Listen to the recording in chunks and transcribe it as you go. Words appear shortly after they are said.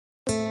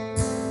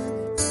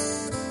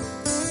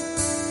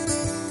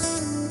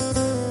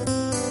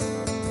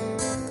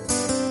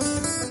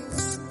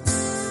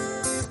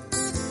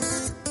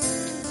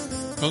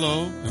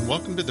Hello, and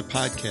welcome to the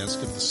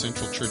podcast of the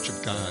Central Church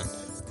of God,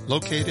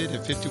 located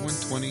at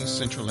 5120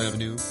 Central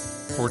Avenue,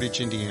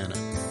 Portage, Indiana.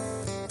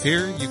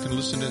 Here, you can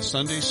listen to a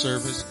Sunday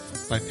service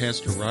by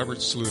Pastor Robert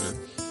Sluder.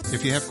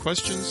 If you have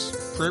questions,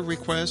 prayer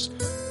requests,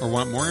 or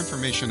want more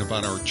information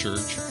about our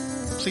church,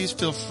 please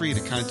feel free to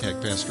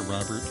contact Pastor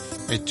Robert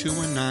at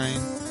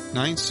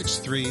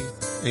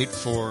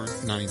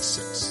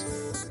 219-963-8496.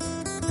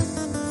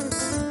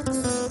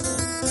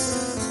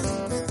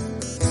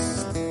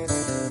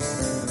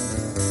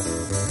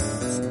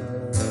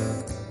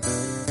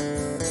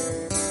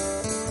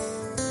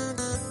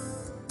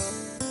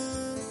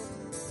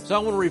 So I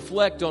want to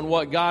reflect on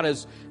what God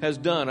has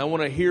done. I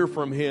want to hear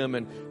from Him,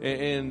 and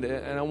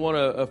I want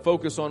to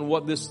focus on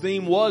what this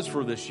theme was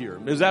for this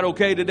year. Is that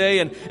okay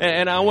today?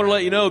 And I want to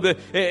let you know that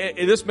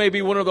this may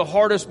be one of the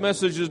hardest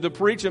messages to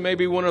preach. It may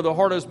be one of the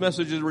hardest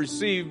messages to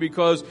receive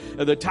because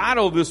the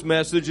title of this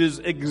message is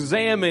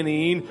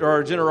Examining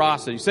Our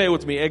Generosity. Say it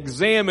with me,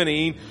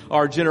 Examining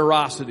Our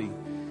Generosity.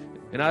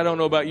 And I don't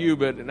know about you,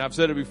 but, and I've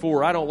said it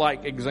before, I don't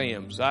like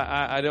exams.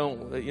 I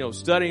don't,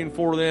 studying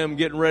for them,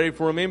 getting ready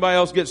for them. Anybody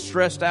else get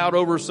stressed out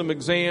over some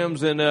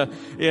exams and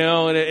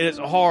it's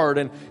hard.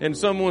 And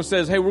someone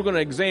says, hey, we're going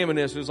to examine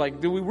this. It's like,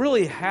 do we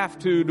really have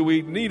to? Do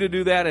we need to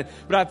do that?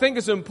 But I think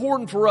it's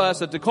important for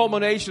us at the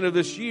culmination of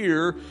this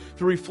year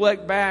to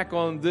reflect back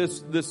on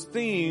this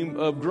theme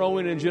of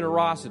growing in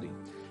generosity.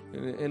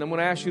 And I'm going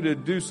to ask you to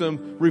do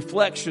some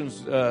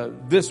reflections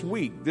this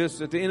week,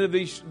 at the end of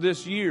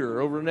this year,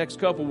 over the next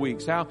couple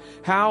weeks. How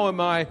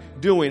am I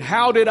doing?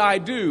 How did I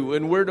do?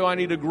 And where do I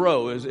need to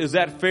grow? Is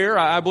that fair?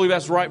 I believe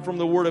that's right from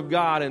the Word of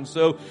God. And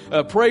so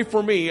pray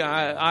for me.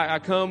 I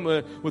come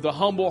with a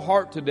humble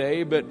heart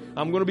today, but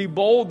I'm going to be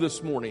bold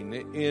this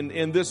morning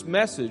in this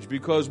message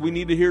because we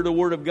need to hear the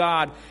Word of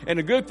God. And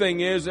the good thing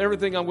is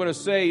everything I'm going to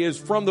say is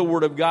from the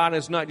Word of God. And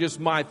it's not just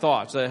my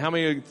thoughts. How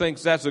many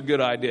thinks that's a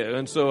good idea?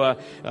 And so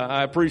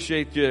I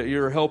appreciate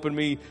you're helping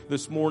me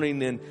this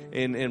morning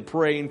and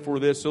praying for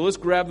this. So let's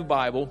grab the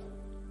Bible.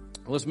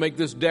 Let's make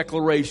this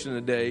declaration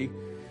today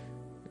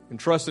and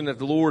trusting that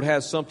the Lord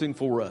has something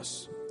for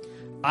us.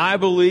 I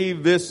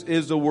believe this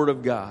is the Word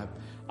of God.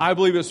 I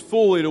believe it's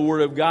fully the Word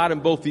of God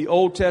in both the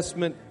Old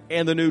Testament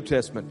and the New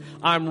Testament.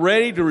 I'm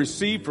ready to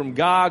receive from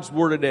God's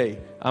Word today.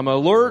 I'm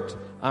alert,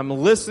 I'm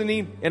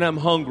listening, and I'm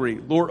hungry.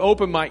 Lord,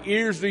 open my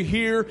ears to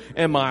hear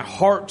and my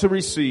heart to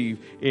receive.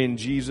 In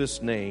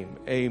Jesus' name,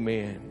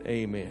 amen.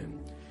 Amen.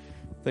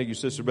 Thank you,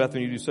 Sister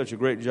Bethany. You do such a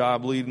great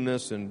job leading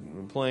us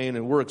and playing,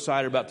 and we're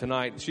excited about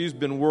tonight. She's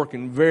been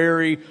working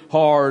very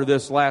hard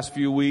this last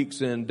few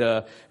weeks,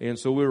 and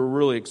so we're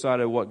really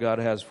excited what God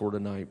has for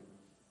tonight.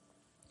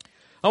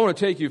 I want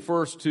to take you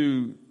first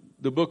to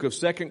the book of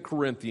 2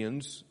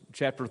 Corinthians,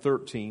 chapter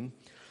 13.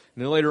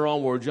 And then later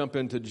on, we'll jump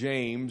into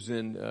James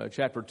in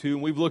chapter 2.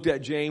 And we've looked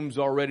at James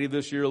already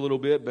this year a little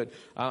bit, but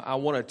I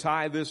want to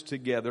tie this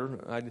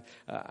together.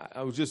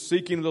 I was just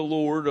seeking the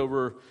Lord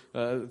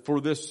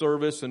for this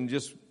service and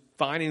just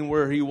finding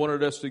where He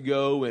wanted us to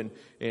go and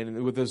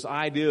with this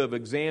idea of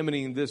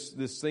examining this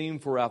theme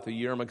throughout the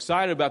year. I'm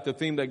excited about the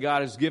theme that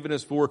God has given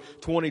us for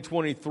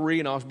 2023,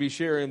 and I'll be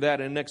sharing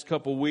that in the next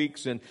couple of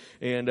weeks.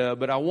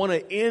 But I want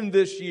to end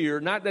this year,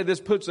 not that this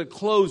puts a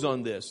close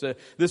on this.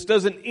 This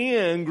doesn't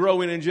end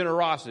growing in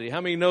generosity.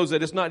 How many knows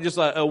that it's not just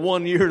a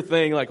 1 year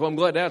thing, like, well, I'm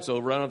glad that's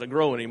over, I don't have to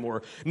grow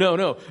anymore.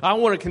 No. I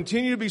want to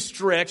continue to be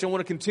stretched. I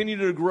want to continue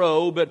to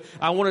grow, but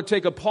I want to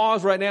take a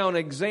pause right now and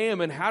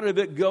examine how did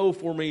it go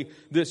for me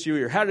this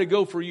year? How did it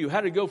go for you?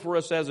 How did it go for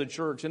us as a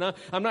church? And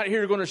I'm not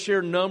here going to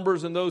share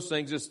numbers and those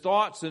things. It's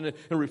thoughts and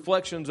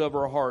reflections of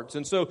our hearts.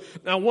 And so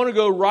I want to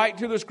go right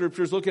to the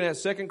scriptures, looking at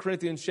 2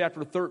 Corinthians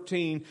chapter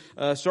 13,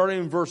 starting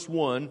in verse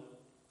 1.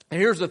 And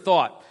here's a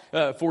thought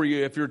for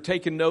you if you're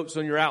taking notes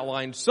on your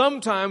outline.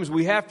 Sometimes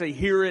we have to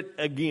hear it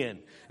again.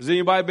 Has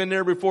anybody been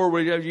there before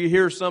where you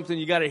hear something,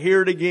 you got to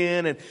hear it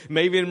again and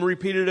maybe even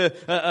repeat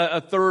it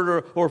a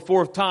third or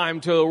fourth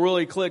time till it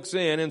really clicks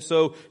in? And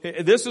so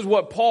this is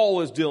what Paul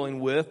is dealing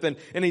with. And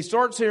he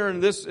starts here in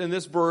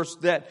this verse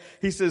that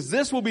he says,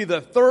 this will be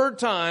the third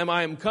time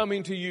I am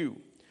coming to you.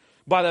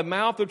 By the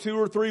mouth of 2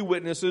 or 3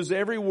 witnesses,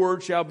 every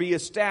word shall be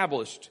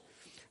established.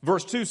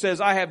 Verse 2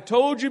 says, I have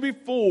told you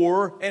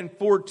before and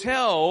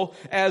foretell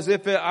as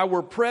if I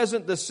were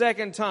present the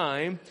second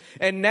time,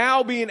 and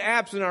now being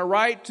absent, I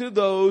write to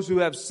those who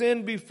have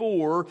sinned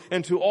before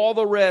and to all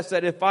the rest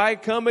that if I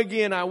come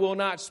again, I will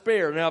not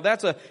spare. Now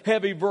that's a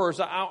heavy verse.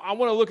 I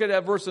want to look at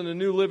that verse in the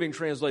New Living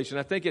Translation.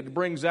 I think it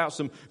brings out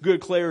some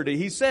good clarity.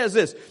 He says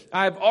this,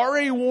 I have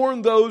already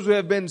warned those who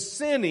have been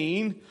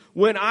sinning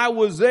when I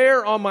was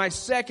there on my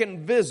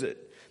second visit.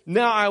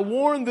 Now I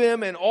warn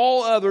them and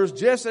all others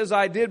just as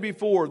I did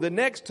before. The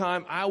next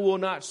time I will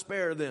not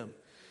spare them.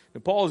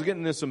 And Paul is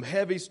getting into some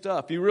heavy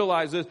stuff. You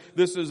realize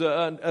this is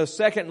a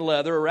second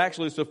letter, or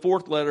actually it's the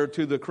fourth letter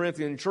to the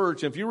Corinthian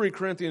church. If you read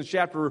Corinthians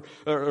chapter,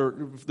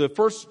 or the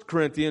first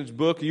Corinthians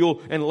book,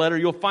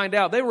 you'll find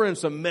out they were in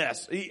some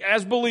mess.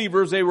 As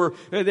believers, they were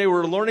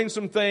learning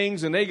some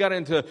things, and they got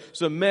into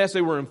some mess.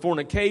 They were in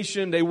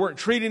fornication. They weren't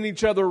treating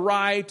each other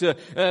right.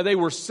 They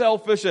were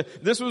selfish.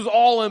 This was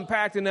all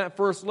impacting that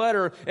first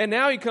letter. And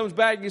now he comes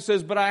back and he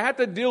says, but I have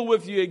to deal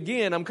with you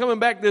again. I'm coming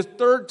back this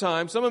third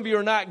time. Some of you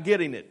are not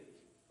getting it.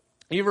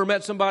 You ever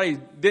met somebody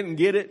who didn't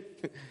get it?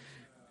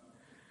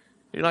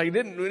 You're like,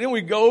 didn't we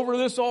go over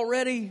this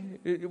already?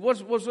 What's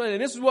and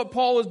this is what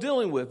Paul is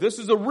dealing with. This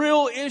is a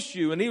real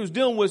issue, and he was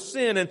dealing with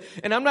sin.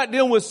 And I'm not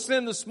dealing with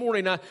sin this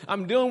morning.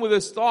 I'm dealing with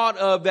this thought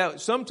of that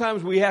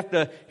sometimes we have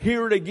to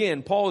hear it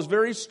again. Paul is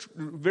very,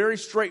 very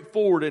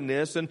straightforward in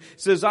this, and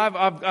says,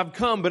 I've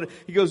come, but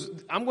he goes,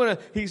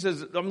 he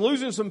says, I'm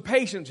losing some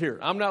patience here.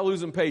 I'm not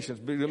losing patience.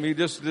 Let me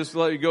just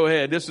let you go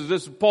ahead. This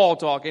is Paul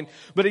talking,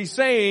 but he's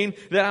saying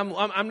that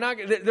I'm not.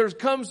 There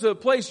comes to a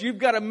place you've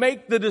got to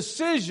make the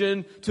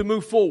decision to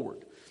move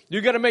forward.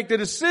 You've got to make the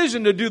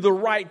decision to do the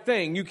right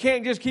thing. You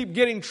can't just keep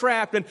getting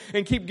trapped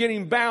and keep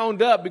getting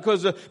bound up,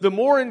 because the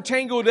more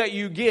entangled that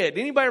you get.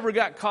 Anybody ever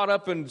got caught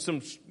up in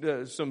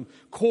some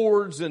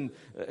cords, and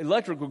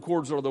electrical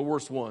cords are the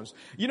worst ones.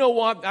 You know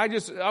what? I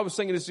was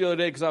thinking this the other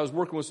day because I was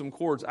working with some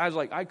cords. I was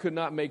like, I could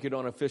not make it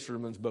on a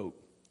fisherman's boat.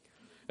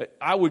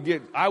 I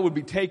would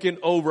be taken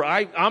over.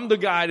 I'm the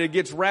guy that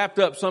gets wrapped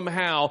up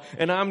somehow,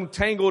 and I'm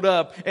tangled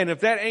up. And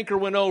if that anchor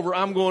went over,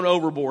 I'm going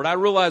overboard. I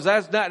realize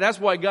that's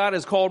why God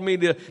has called me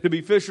to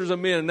be fishers of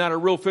men and not a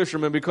real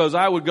fisherman, because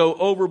I would go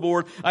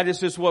overboard.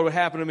 Just what would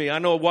happen to me. I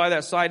know why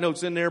that side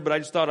note's in there, but I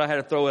just thought I had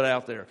to throw it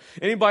out there.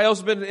 Anybody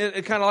else been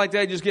kind of like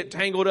that? Just get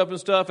tangled up and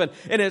stuff. And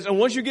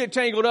once you get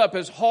tangled up,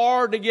 it's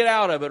hard to get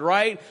out of it,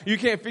 right? You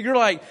can't figure,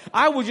 like,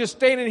 I was just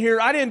standing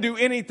here. I didn't do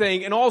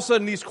anything. And all of a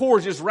sudden these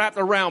cords just wrapped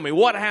around me.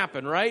 What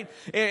happened, right?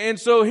 And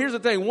so here's the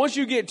thing. Once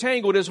you get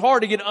tangled, it's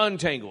hard to get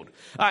untangled.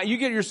 You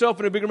get yourself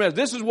in a bigger mess.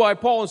 This is why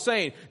Paul is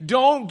saying,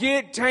 don't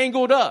get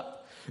tangled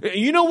up.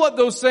 You know what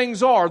those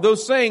things are?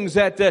 Those things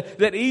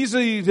that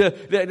easily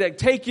that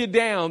take you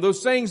down.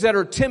 Those things that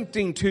are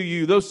tempting to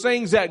you. Those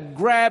things that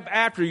grab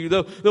after you.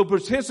 The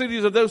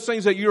propensities of those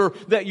things that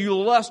you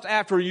lust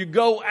after, you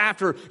go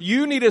after.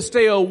 You need to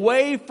stay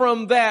away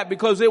from that,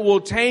 because it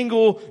will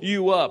tangle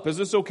you up. Is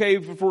this okay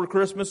for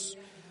Christmas?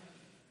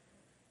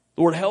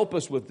 Lord, help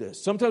us with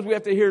this. Sometimes we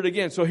have to hear it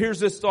again. So here's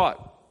this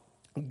thought.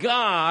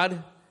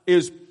 God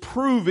is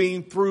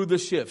proving through the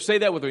shift. Say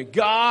that with me.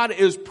 God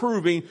is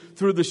proving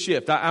through the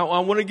shift. I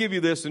want to give you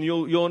this, and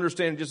you'll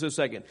understand in just a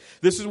second.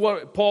 This is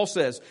what Paul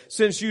says.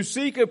 Since you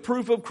seek a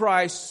proof of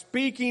Christ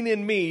speaking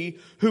in me,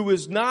 who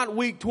is not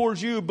weak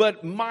towards you,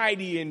 but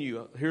mighty in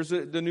you. Here's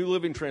the New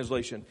Living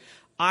Translation.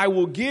 I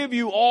will give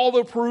you all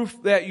the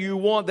proof that you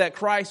want that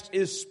Christ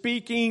is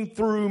speaking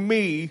through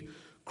me.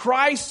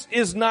 Christ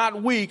is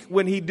not weak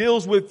when he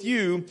deals with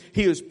you.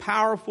 He is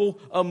powerful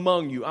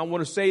among you. I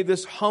want to say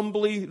this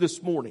humbly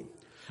this morning.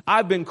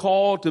 I've been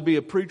called to be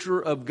a preacher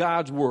of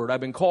God's word.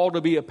 I've been called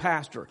to be a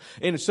pastor.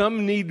 And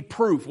some need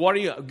proof.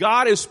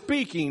 God is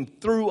speaking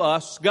through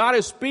us. God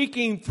is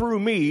speaking through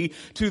me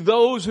to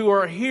those who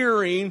are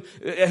hearing,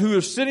 who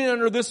are sitting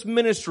under this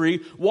ministry.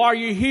 While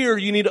you're here,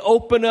 you need to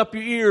open up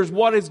your ears.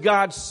 What is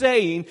God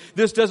saying?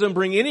 This doesn't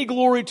bring any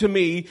glory to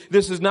me.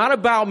 This is not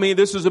about me.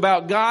 This is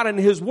about God and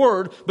his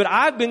word. But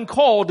I've been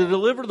called to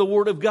deliver the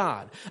word of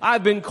God.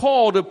 I've been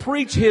called to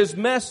preach his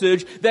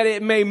message, that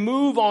it may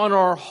move on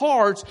our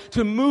hearts,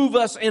 to move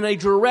us in a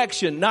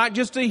direction, not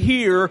just to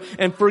hear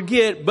and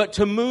forget, but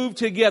to move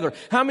together.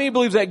 How many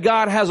believes that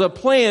God has a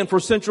plan for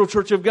Central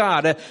Church of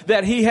God,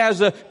 that he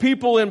has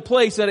people in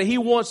place that he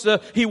wants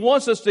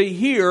us to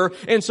hear,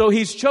 and so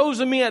he's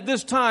chosen me at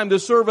this time to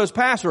serve as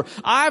pastor.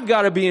 I've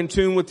got to be in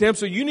tune with him,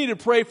 so you need to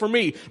pray for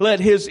me.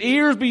 Let his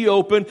ears be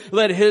open,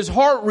 let his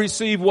heart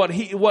receive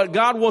what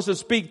God wants to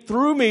speak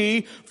through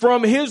me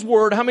from his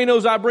word. How many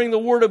knows I bring the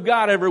word of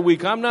God every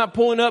week? I'm not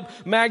pulling up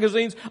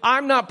magazines.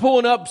 I'm not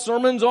pulling up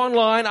sermons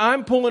online.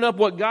 I'm pulling up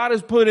what God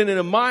has put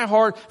into my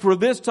heart for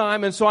this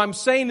time. And so I'm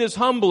saying this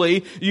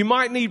humbly. You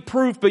might need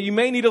proof, but you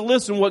may need to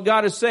listen to what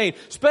God is saying,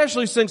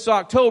 especially since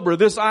October.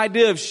 This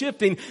idea of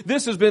shifting,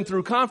 this has been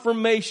through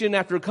confirmation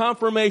after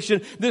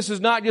confirmation. This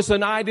is not just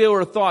an idea or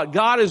a thought.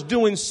 God is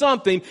doing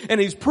something, and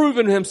he's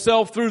proven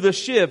himself through the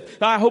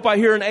shift. I hope I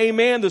hear an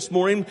amen this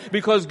morning,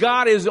 because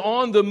God is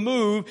on the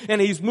move, and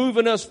he's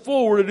moving us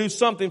forward to do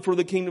something for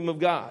the kingdom of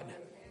God.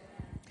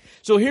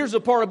 So here's the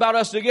part about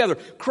us together.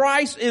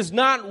 Christ is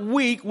not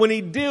weak when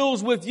he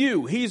deals with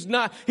you. He's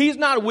not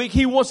weak.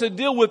 He wants to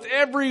deal with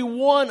every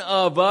one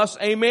of us.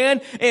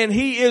 Amen. And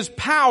he is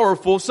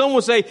powerful. Some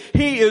will say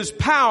he is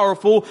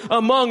powerful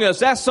among us.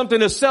 That's something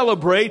to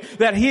celebrate,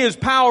 that he is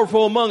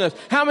powerful among us.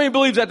 How many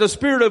believes that the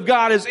Spirit of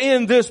God is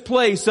in this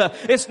place?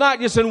 It's not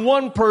just in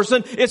one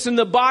person. It's in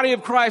the body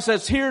of Christ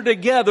that's here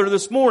together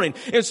this morning.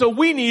 And so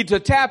we need to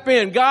tap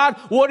in. God,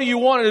 what do you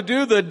want to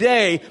do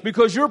today?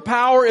 Because your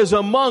power is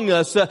among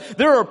us.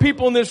 There are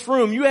people in this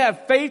room, you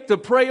have faith to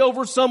pray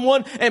over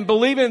someone and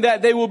believing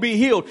that they will be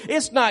healed.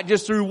 It's not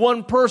just through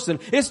one person.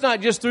 It's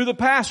not just through the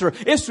pastor.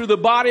 It's through the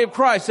body of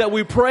Christ that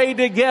we pray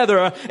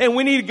together. And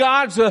we need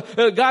God's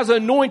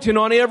anointing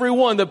on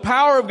everyone. The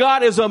power of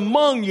God is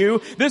among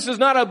you. This is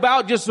not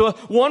about just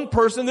one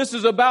person. This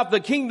is about the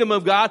kingdom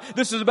of God.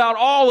 This is about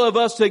all of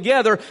us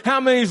together.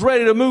 How many is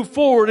ready to move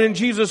forward in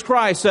Jesus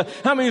Christ?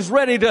 How many is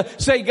ready to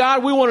say,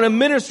 God, we want to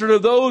minister to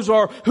those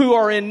who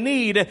are in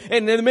need?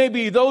 And there may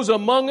be those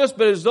among us,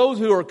 but it's those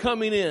who are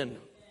coming in.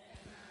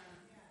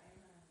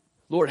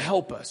 Lord,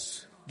 help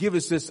us. Give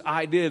us this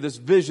idea, this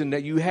vision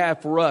that you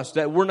have for us,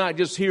 that we're not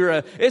just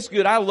here. It's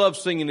good. I love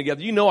singing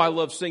together. You know I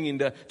love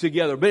singing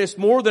together. But it's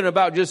more than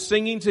about just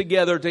singing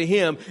together to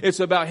Him. It's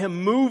about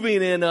Him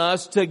moving in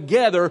us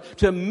together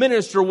to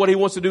minister what He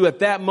wants to do at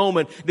that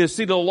moment, to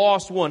see the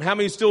lost one. How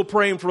many is still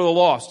praying for the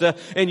lost?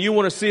 And you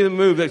want to see them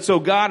move. So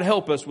God,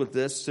 help us with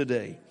this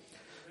today.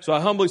 So I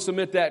humbly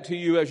submit that to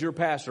you as your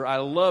pastor. I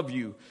love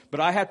you, but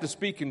I have to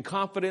speak in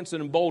confidence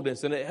and in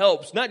boldness, and it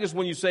helps, not just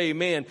when you say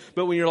amen,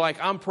 but when you're like,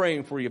 I'm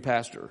praying for you,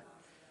 Pastor.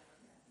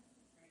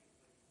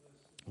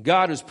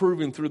 God is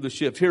proving through the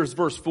shift. Here's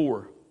verse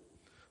 4.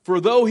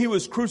 For though He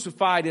was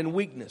crucified in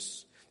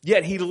weakness,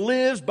 yet He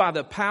lives by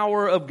the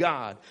power of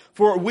God.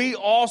 For we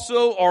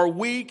also are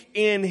weak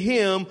in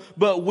Him,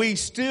 but we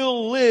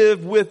still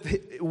live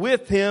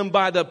with Him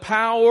by the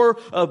power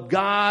of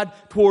God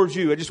towards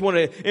you. I just want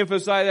to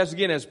emphasize that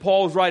again as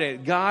Paul's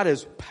writing. God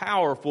is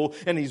powerful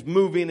and He's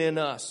moving in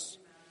us.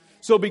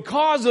 So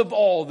because of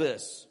all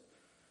this,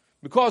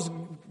 because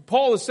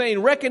Paul is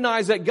saying,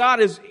 recognize that God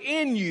is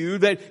in you,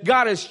 that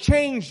God has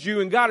changed you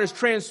and God has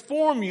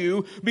transformed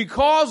you.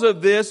 Because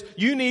of this,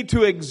 you need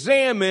to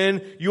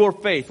examine your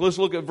faith. Let's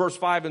look at verse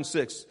 5 and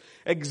 6.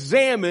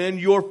 Examine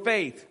your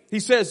faith. He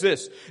says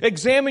this,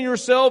 examine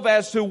yourself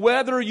as to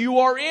whether you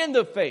are in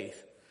the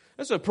faith.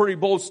 That's a pretty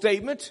bold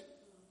statement.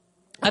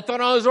 I thought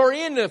I was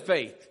already in the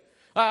faith.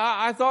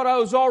 I thought I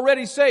was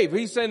already saved.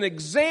 He's saying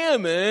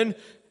examine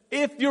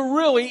if you're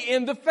really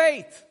in the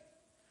faith.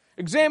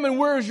 Examine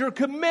where is your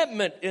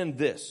commitment in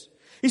this.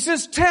 He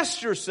says,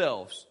 test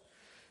yourselves.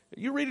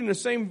 You're reading the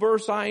same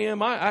verse I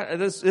am.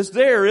 It's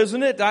there,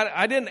 isn't it?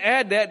 I didn't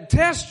add that.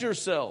 Test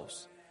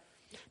yourselves.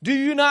 Do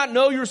you not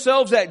know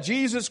yourselves that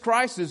Jesus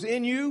Christ is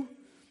in you?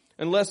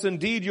 Unless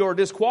indeed you are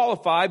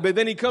disqualified. But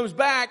then he comes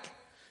back.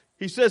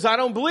 He says, I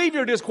don't believe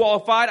you're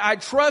disqualified. I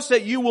trust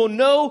that you will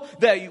know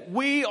that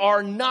we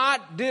are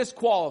not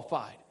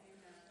disqualified.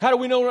 How do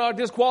we know we're not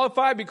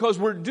disqualified? Because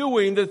we're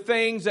doing the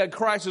things that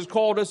Christ has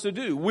called us to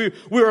do. We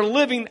are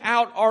living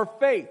out our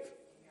faith.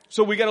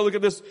 So we got to look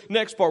at this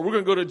next part. We're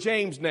going to go to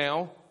James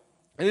now.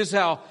 And this is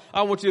how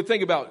I want you to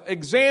think about it.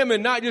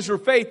 Examine not just your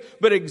faith,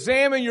 but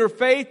examine your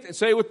faith, and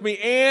say it with me,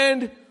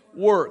 and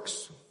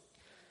works.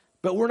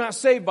 But we're not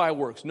saved by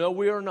works. No,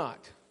 we are not.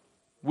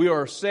 We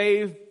are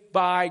saved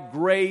by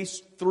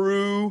grace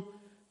through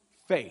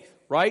faith,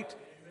 right?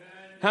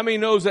 How many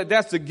knows that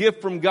that's a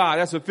gift from God?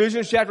 That's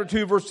Ephesians chapter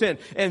 2 verse 10.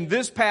 And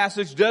this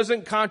passage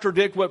doesn't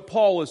contradict what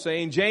Paul is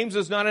saying. James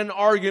is not in an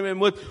argument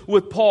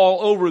with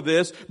Paul over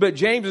this, but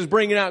James is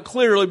bringing out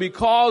clearly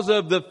because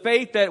of the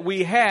faith that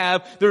we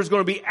have, there's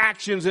going to be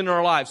actions in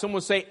our lives.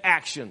 Someone say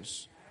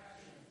actions.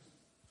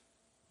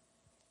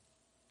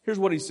 Here's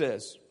what he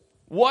says.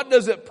 What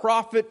does it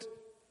profit,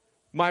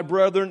 my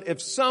brethren,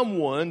 if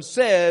someone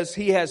says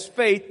he has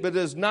faith but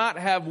does not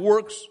have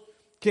works?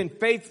 Can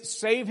faith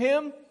save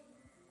him?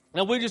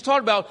 Now we just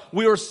talked about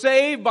we are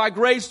saved by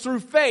grace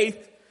through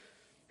faith.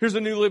 Here's a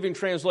New Living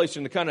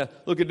Translation to kind of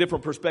look at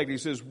different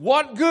perspectives. It says,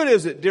 what good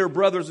is it, dear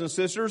brothers and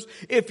sisters,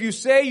 if you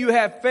say you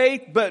have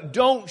faith but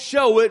don't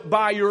show it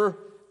by your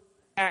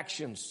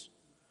actions?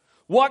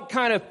 What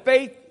kind of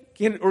faith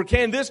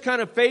can this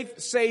kind of faith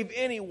save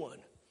anyone?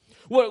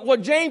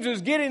 What James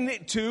is getting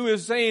to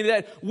is saying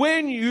that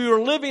when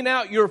you're living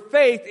out your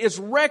faith, it's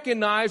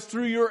recognized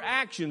through your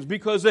actions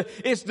because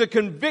it's the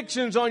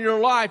convictions on your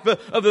life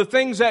of the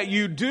things that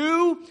you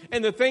do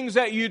and the things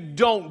that you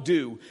don't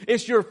do.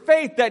 It's your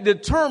faith that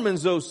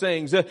determines those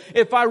things.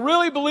 If I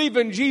really believe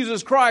in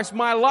Jesus Christ,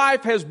 my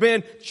life has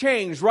been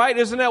changed, right?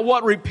 Isn't that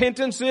what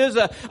repentance is?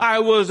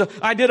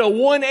 I did a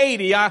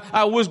 180.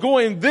 I was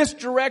going this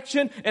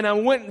direction and I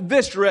went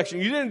this direction.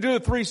 You didn't do a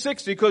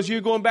 360 because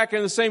you're going back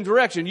in the same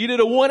direction. You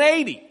did a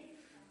 180.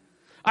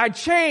 I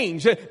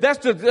changed. That's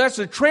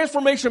the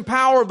transformation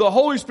power of the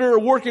Holy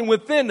Spirit working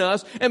within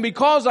us. And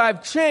because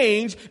I've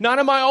changed, not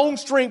in my own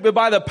strength, but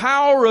by the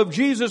power of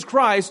Jesus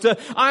Christ,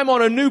 I'm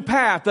on a new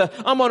path.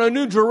 I'm on a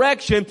new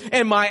direction.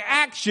 And my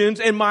actions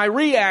and my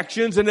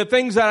reactions and the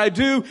things that I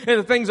do and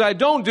the things I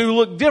don't do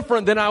look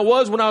different than I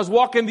was when I was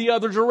walking the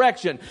other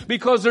direction.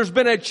 Because there's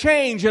been a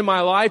change in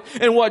my life.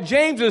 And what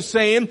James is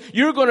saying,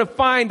 you're going to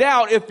find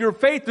out if your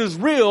faith is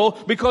real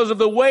because of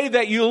the way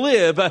that you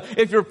live.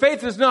 If your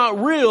faith is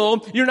not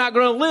real, you're not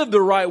going to live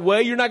the right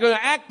way, you're not going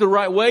to act the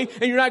right way,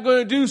 and you're not going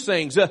to do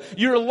things.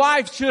 Your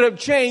life should have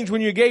changed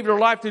when you gave your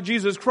life to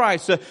Jesus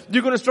Christ.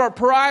 You're going to start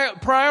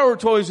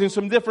prioritizing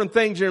some different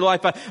things in your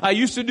life. I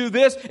used to do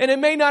this, and it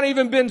may not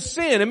even been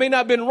sin, it may not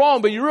have been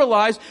wrong, but you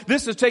realize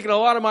this has taken a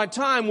lot of my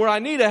time where I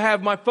need to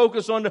have my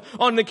focus on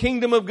the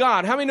kingdom of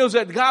God. How many knows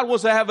that God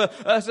wants to have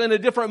us in a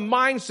different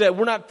mindset?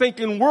 We're not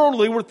thinking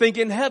worldly, we're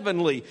thinking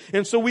heavenly.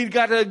 And so we've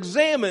got to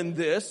examine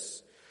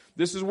this.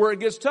 This is where it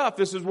gets tough.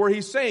 This is where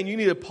he's saying you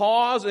need to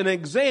pause and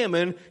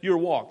examine your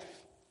walk.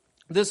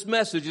 This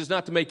message is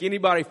not to make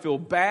anybody feel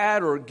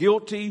bad or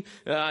guilty.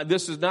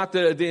 This is not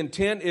the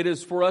intent. It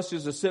is for us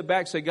just to sit back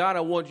and say, God,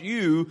 I want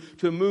you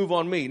to move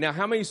on me. Now,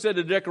 how many said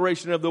the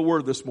declaration of the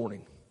word this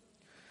morning?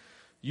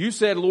 You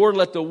said, Lord,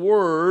 let the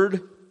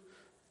word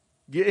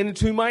get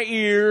into my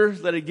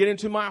ears, let it get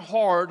into my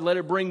heart, let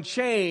it bring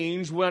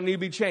change when I need to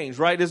be changed,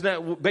 right? Isn't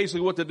that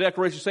basically what the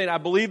declaration is saying? I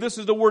believe this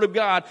is the word of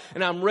God,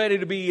 and I'm ready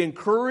to be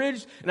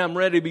encouraged, and I'm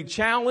ready to be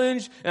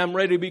challenged, and I'm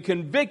ready to be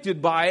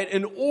convicted by it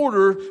in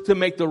order to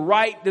make the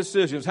right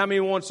decisions. How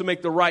many wants to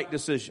make the right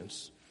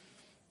decisions?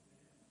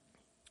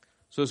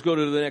 So let's go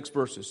to the next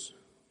verses.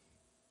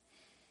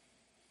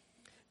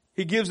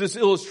 He gives this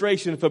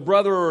illustration. If a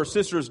brother or a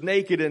sister is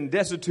naked and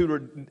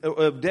destitute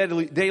of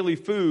daily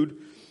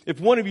food, if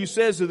one of you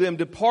says to them,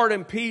 depart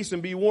in peace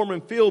and be warm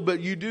and filled, but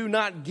you do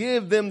not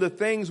give them the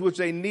things which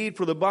they need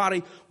for the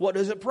body, what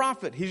does it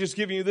profit? He's just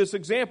giving you this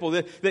example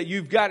that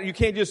you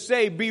can't just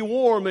say be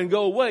warm and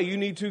go away. You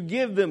need to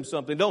give them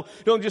something.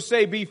 Don't just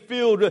say be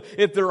filled.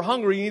 If they're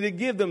hungry, you need to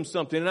give them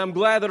something. And I'm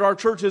glad that our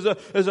church is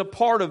a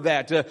part of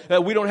that.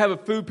 We don't have a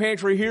food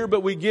pantry here,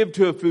 but we give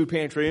to a food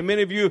pantry. And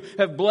many of you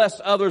have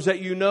blessed others that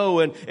you know,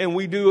 and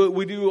we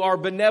do our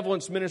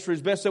benevolence ministry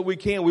as best that we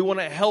can. We want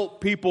to help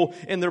people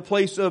in their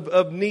place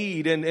of need.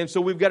 And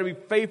so we've got to be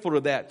faithful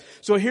to that.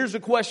 So here's the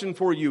question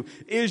for you.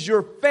 Is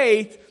your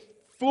faith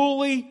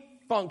fully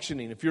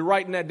functioning? If you're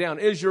writing that down,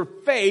 is your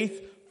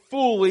faith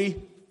fully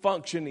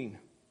functioning?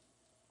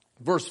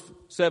 Verse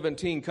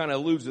 17 kind of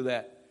alludes to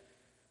that.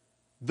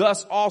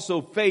 Thus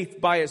also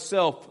faith by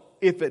itself,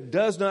 if it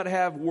does not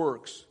have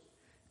works,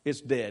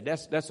 it's dead.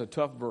 That's a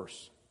tough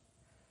verse.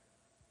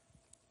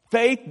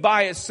 Faith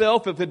by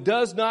itself, if it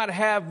does not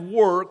have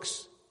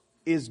works,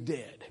 is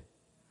dead.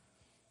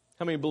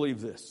 How many believe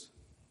this?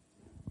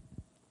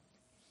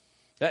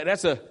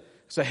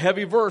 It's a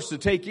heavy verse to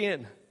take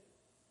in.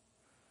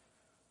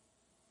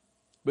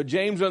 But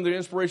James, under the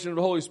inspiration of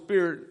the Holy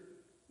Spirit,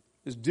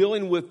 is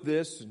dealing with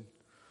this and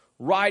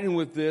writing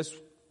with this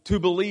to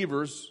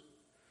believers,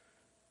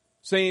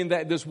 saying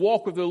that this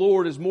walk with the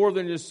Lord is more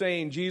than just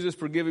saying, Jesus,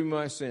 forgive me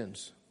my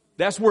sins.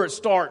 That's where it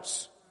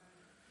starts.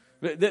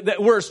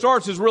 Where it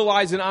starts is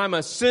realizing I'm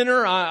a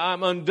sinner,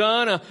 I'm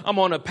undone, I'm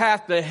on a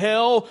path to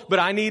hell, but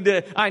I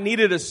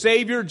needed a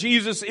Savior.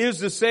 Jesus is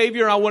the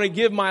Savior. I want to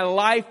give my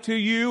life to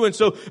you. And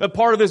so a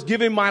part of this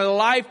giving my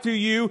life to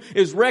you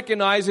is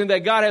recognizing that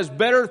God has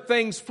better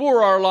things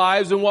for our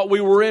lives than what we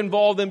were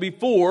involved in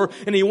before.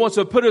 And He wants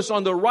to put us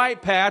on the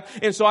right path.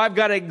 And so I've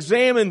got to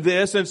examine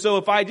this. And so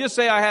if I just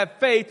say I have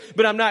faith,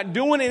 but I'm not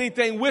doing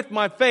anything with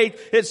my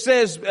faith, it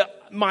says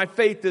my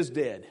faith is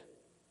dead.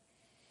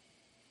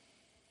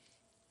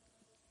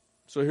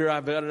 So here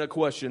I've added a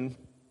question.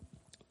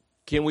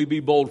 Can we be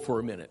bold for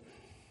a minute?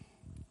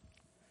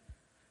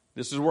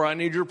 This is where I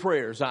need your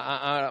prayers.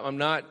 I'm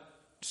not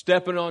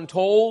stepping on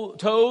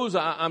toes.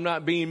 I'm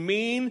not being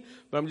mean,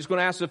 but I'm just going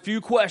to ask a few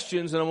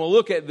questions, and I'm going to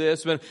look at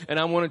this, and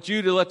I want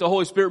you to let the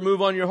Holy Spirit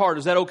move on your heart.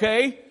 Is that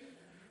okay?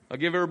 I'll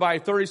give everybody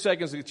 30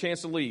 seconds a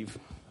chance to leave.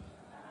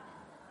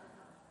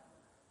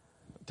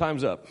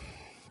 Time's up.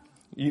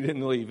 You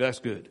didn't leave. That's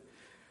good.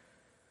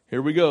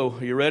 Here we go.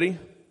 Are you ready?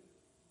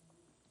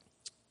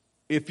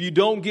 If you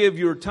don't give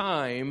your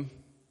time,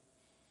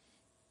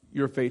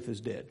 your faith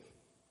is dead.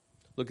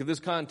 Look at this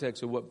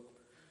context of what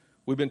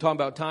we've been talking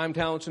about: time,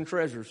 talents, and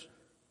treasures.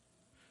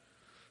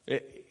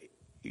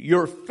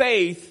 Your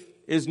faith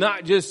is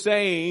not just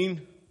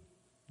saying,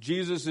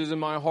 Jesus is in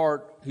my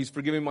heart, He's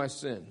forgiving my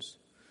sins.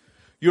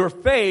 Your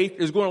faith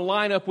is going to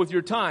line up with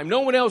your time. No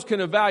one else can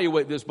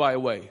evaluate this, by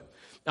the way.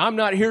 I'm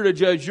not here to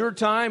judge your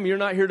time. You're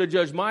not here to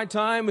judge my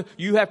time.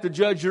 You have to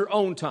judge your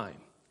own time.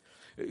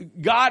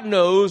 God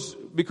knows,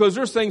 because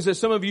there's things that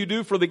some of you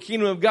do for the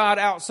kingdom of God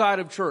outside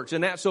of church,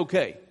 and that's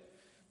okay.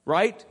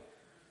 Right?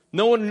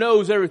 No one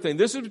knows everything.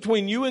 This is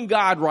between you and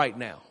God right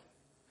now.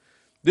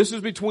 This is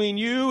between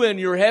you and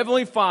your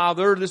Heavenly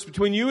Father. This is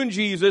between you and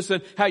Jesus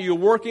and how you're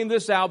working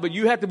this out. But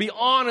you have to be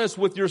honest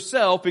with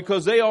yourself,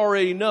 because they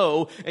already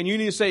know. And you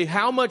need to say,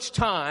 how much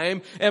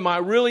time am I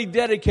really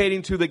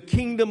dedicating to the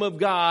kingdom of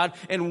God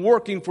and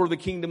working for the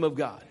kingdom of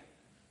God?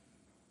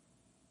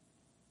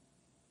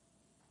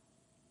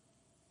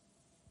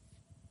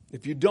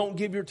 If you don't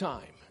give your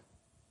time,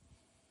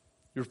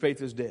 your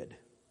faith is dead.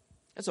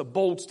 That's a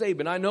bold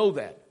statement. I know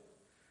that.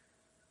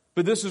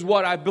 But this is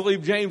what I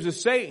believe James is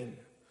saying.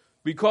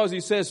 Because he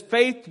says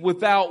faith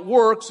without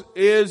works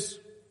is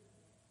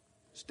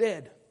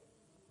dead.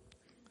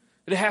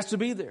 It has to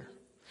be there.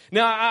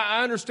 Now,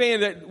 I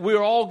understand that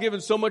we're all given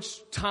so much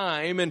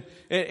time,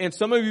 and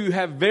some of you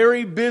have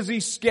very busy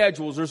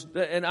schedules,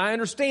 and I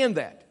understand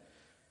that.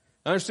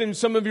 I understand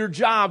some of your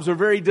jobs are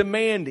very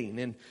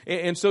demanding,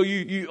 and so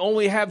you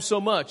only have so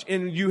much,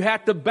 and you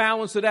have to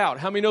balance it out.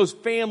 How many knows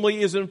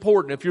family is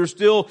important? If you're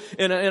still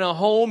in a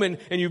home and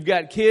you've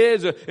got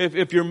kids,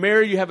 if you're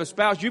married, you have a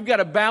spouse, you've got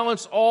to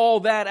balance all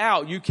that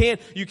out. You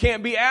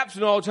can't be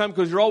absent all the time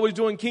because you're always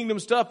doing kingdom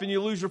stuff and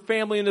you lose your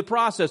family in the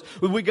process.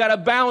 We got to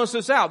balance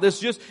this out.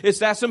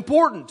 That's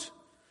important.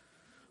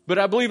 But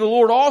I believe the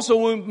Lord also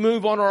will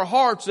move on our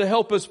hearts to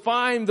help us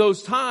find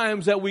those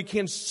times that we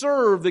can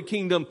serve the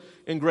kingdom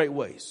in great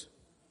ways.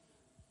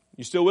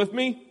 You still with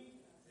me?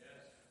 Yes.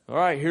 All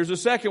right, here's the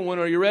second one.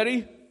 Are you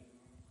ready?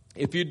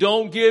 If you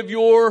don't give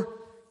your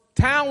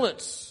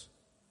talents,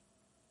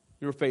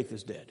 your faith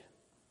is dead.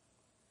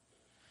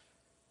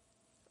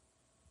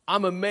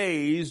 I'm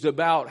amazed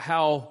about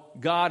how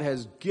God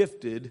has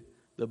gifted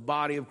the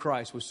body of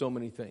Christ with so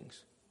many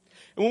things.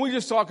 And when we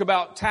just talk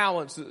about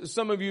talents,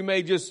 some of you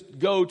may just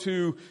go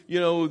to,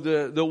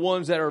 the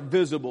ones that are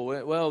visible.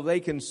 Well, they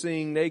can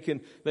sing, they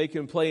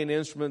can play an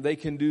instrument, they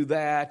can do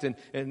that.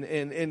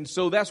 And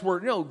so that's where,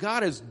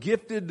 God has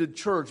gifted the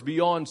church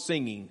beyond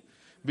singing,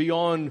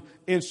 beyond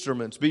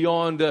instruments,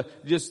 beyond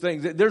just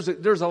things.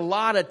 There's a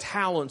lot of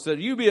talents that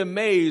you'd be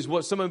amazed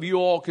what some of you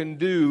all can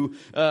do,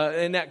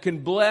 and that can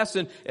bless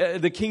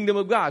the kingdom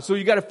of God. So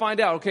you got to find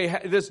out, okay,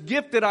 this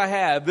gift that I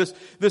have,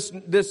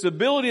 this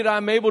ability that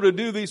I'm able to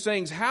do these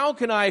things, how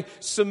can I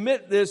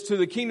submit this to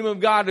the kingdom of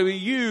God to be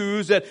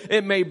used that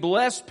it may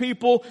bless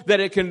people, that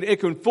it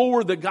can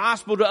forward the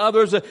gospel to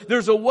others?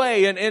 There's a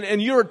way,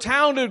 and you're a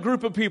talented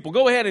group of people.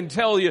 Go ahead and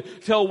tell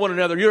one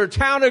another, you're a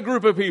talented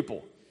group of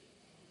people.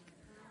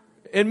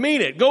 And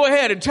mean it. Go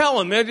ahead and tell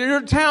them that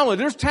you're talented.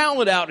 There's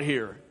talent out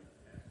here.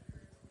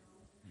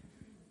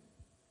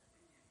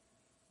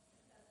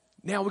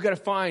 Now we got to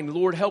find,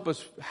 Lord, help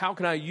us. How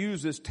can I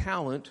use this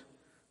talent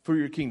for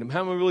your kingdom?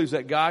 How many believes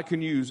that God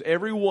can use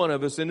every one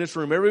of us in this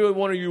room, every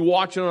one of you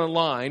watching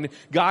online?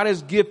 God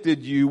has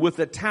gifted you with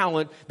a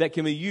talent that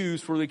can be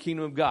used for the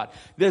kingdom of God.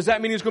 Does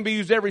that mean it's going to be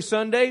used every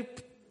Sunday?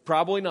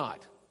 Probably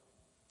not.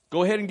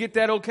 Go ahead and get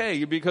that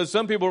okay, because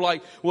some people are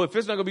like, well, if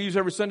it's not going to be used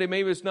every Sunday,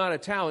 maybe it's not a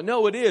talent.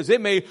 No, it is.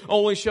 It may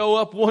only show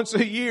up once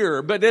a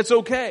year, but that's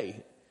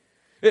okay.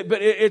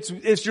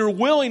 It's your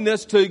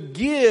willingness to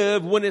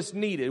give when it's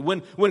needed,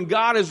 when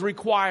God is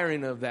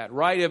requiring of that,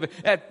 right?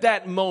 At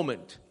that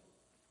moment.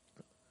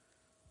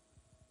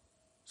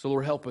 So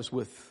Lord, help us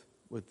with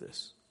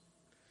this.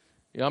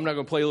 I'm not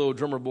going to play a little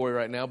drummer boy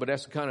right now, but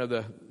that's kind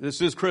of this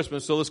is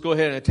Christmas, so let's go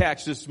ahead and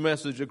attach this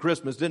message to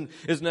Christmas. Isn't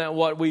that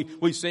what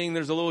we sing?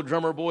 There's a little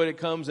drummer boy that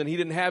comes and he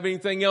didn't have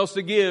anything else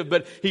to give,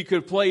 but he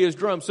could play his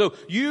drum. So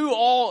you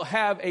all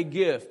have a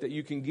gift that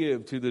you can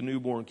give to the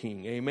newborn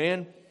king.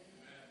 Amen?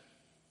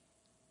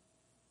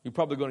 You're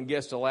probably going to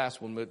guess the last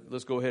one, but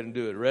let's go ahead and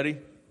do it. Ready?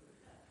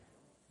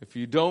 If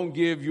you don't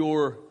give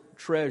your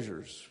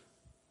treasures,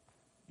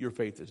 your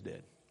faith is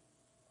dead.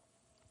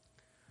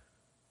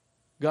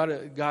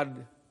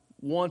 God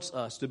wants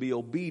us to be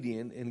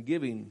obedient in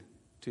giving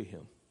to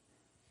Him.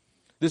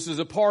 This is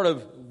a part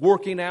of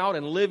working out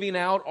and living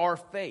out our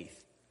faith.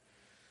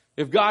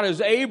 If God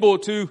is able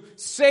to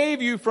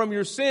save you from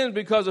your sins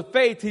because of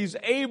faith, He's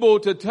able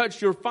to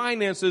touch your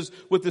finances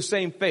with the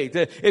same faith.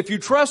 If you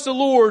trust the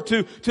Lord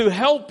to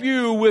help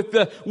you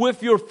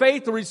with your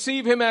faith to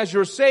receive Him as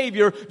your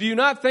Savior, do you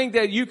not think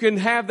that you can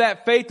have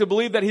that faith to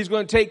believe that He's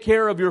going to take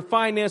care of your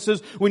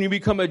finances when you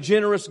become a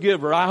generous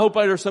giver? I hope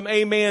there's some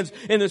amens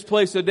in this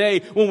place today.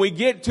 When we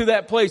get to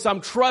that place,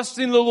 I'm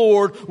trusting the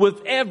Lord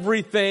with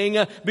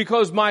everything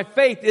because my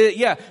faith,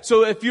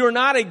 so if you're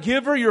not a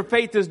giver, your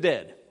faith is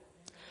dead.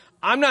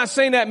 I'm not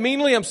saying that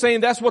meanly. I'm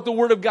saying that's what the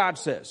Word of God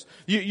says.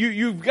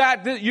 You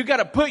got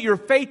to put your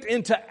faith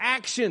into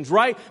actions,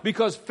 right?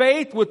 Because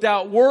faith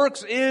without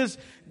works is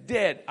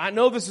dead. I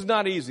know this is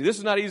not easy. This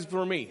is not easy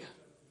for me.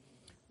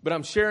 But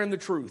I'm sharing the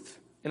truth.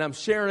 And I'm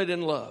sharing it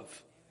in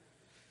love.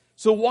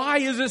 So why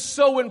is this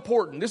so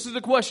important? This is the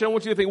question I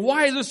want you to think.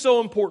 Why is this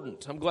so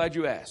important? I'm glad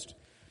you asked.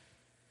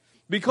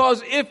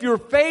 Because if your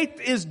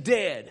faith is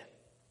dead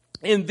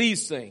in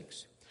these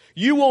things,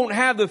 you won't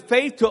have the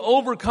faith to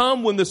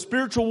overcome when the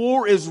spiritual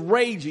war is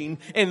raging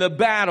and the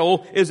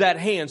battle is at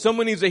hand.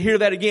 Someone needs to hear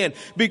that again.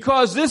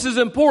 Because this is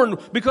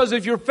important. Because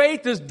if your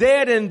faith is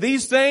dead in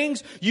these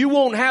things, you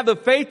won't have the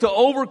faith to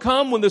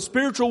overcome when the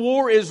spiritual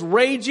war is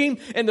raging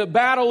and the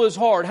battle is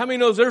hard. How many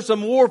knows there's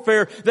some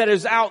warfare that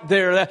is out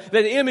there that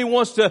the enemy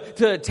wants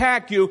to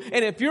attack you?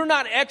 And if you're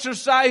not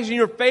exercising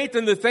your faith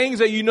in the things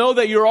that you know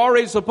that you're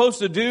already supposed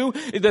to do,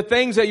 the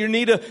things that you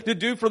need to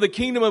do for the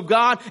kingdom of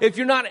God, if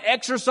you're not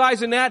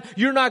exercising that,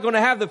 you're not going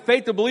to have the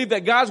faith to believe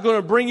that God's going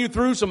to bring you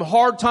through some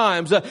hard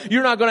times.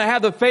 You're not going to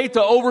have the faith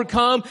to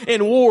overcome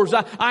in wars.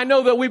 I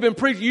know that we've been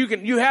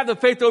preaching, you have the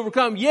faith to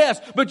overcome, yes,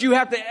 but you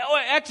have to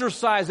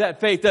exercise that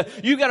faith.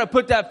 You got to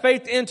put that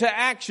faith into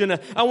action.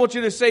 I want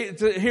you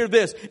to hear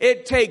this.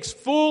 It takes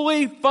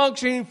fully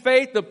functioning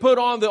faith to put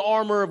on the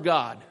armor of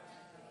God.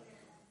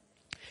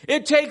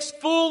 It takes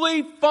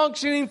fully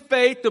functioning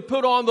faith to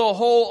put on the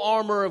whole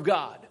armor of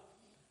God.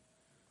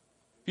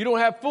 If you don't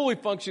have fully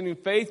functioning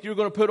faith, you're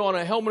going to put on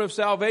a helmet of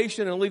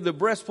salvation and leave the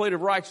breastplate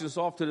of righteousness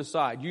off to the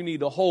side. You need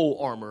the whole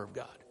armor of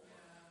God.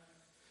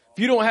 If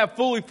you don't have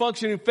fully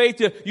functioning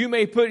faith, you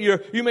may put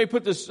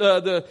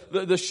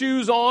the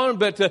shoes on,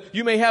 but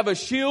you may have a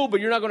shield, but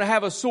you're not going to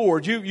have a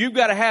sword. You've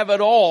got to have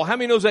it all. How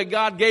many knows that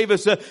God gave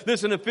us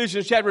this in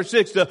Ephesians chapter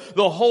 6,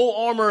 the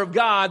whole armor of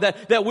God,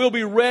 that we'll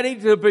be ready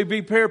to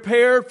be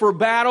prepared for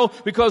battle,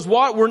 because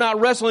what? We're not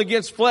wrestling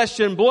against flesh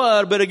and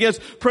blood, but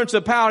against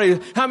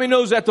principalities. How many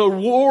knows that the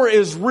war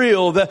is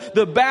real,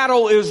 the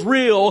battle is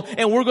real,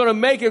 and we're going to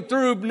make it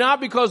through, not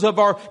because of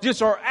our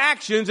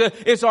actions,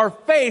 it's our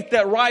faith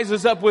that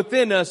rises up within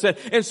us.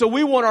 And so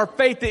we want our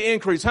faith to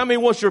increase. How many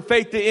wants your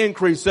faith to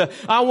increase?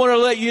 I want to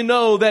let you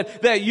know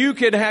that you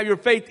can have your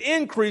faith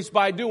increase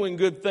by doing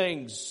good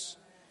things.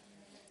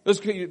 Let's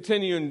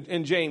continue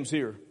in James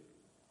here.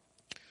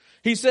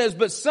 He says,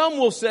 but some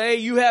will say,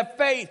 you have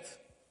faith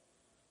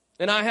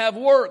and I have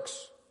works.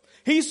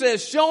 He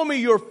says, show me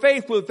your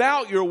faith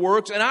without your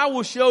works, and I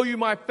will show you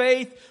my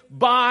faith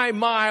by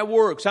my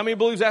works. How many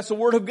believes that's the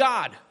word of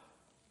God?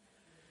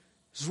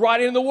 It's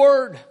right in the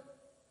word.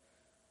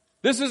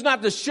 This is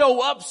not to show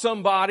up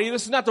somebody.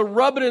 This is not to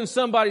rub it in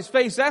somebody's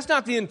face. That's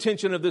not the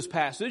intention of this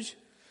passage.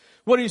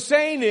 What he's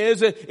saying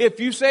is that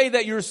if you say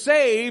that you're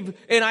saved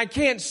and I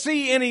can't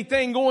see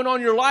anything going on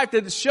in your life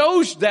that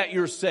shows that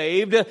you're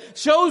saved,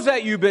 shows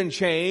that you've been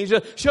changed,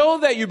 show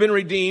that you've been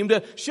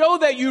redeemed, show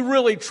that you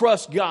really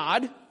trust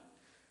God.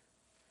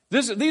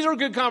 These are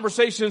good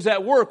conversations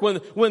at work when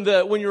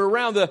you're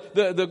around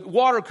the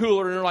water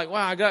cooler and you're like,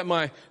 wow, I got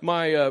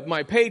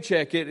my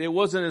paycheck. It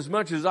wasn't as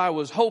much as I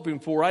was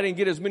hoping for. I didn't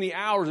get as many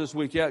hours this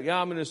week. Yeah,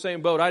 I'm in the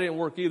same boat. I didn't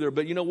work either.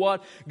 But you know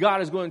what?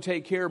 God is going to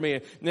take care of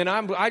me. And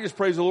I just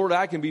praise the Lord that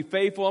I can be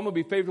faithful. I'm going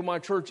to be faithful to my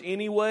church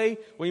anyway.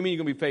 What do you mean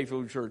you're going to be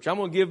faithful to church? I'm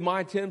going to give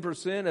my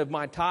 10% of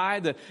my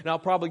tithe, and I'll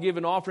probably give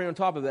an offering on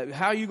top of that.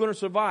 How are you going to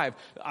survive?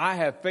 I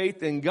have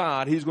faith in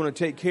God. He's going to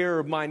take care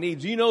of my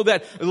needs. You know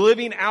that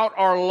living out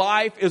our life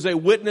is a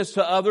witness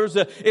to others.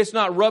 It's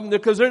not rubbing,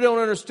 because they don't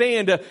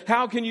understand.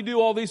 How can you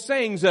do all these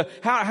things?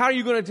 How are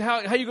you going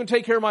to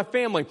take care of my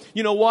family?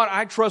 You know what?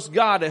 I trust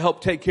God to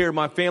help take care of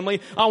my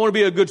family. I want to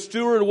be a good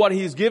steward of what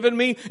He's given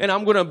me, and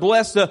I'm going to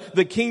bless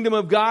the kingdom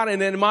of God,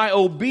 and then my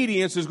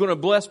obedience is going to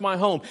bless my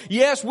home.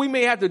 Yes, we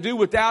may have to do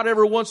without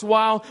every once in a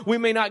while. We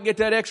may not get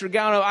that extra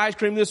gallon of ice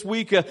cream this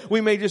week.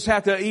 We may just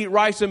have to eat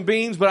rice and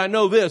beans, but I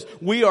know this: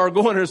 we are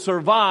going to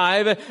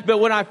survive. But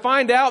when I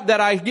find out that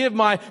I give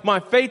my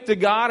faith to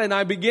God and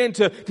I begin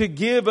to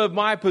give of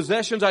my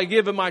possessions, I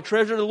give of my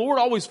treasure, the Lord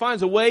always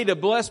finds a way to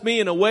bless me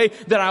in a way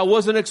that I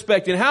wasn't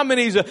expecting. How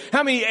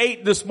many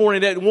ate this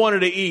morning that wanted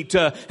to eat?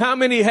 How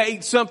many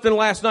ate something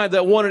last night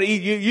that wanted to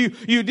eat?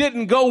 You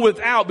didn't go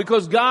without,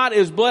 because God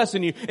is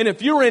blessing you. And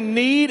if you're in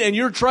need and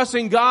you're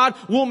trusting God,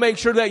 we'll make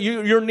sure that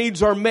your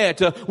needs are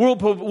met.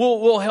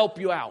 We'll help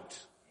you out.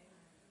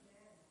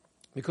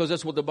 Because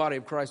that's what the body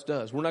of Christ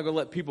does. We're not going to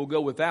let people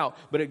go without,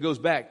 but it goes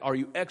back. Are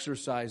you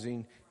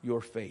exercising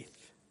your faith?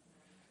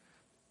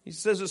 He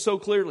says it so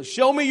clearly.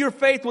 Show me your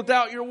faith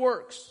without your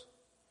works.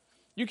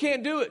 You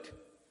can't do it.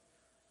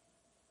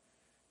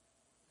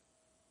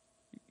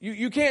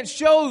 You can't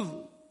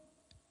show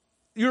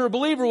you're a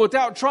believer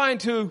without trying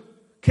to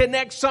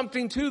connect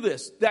something to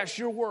this. That's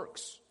your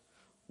works.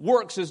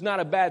 Works is not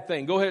a bad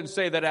thing. Go ahead and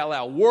say that out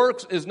loud.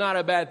 Works is not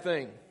a bad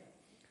thing.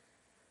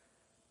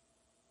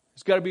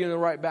 It's got to be in the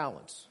right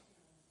balance.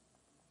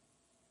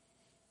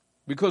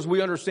 Because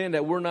we understand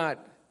that we're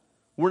not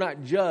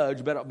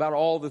judged about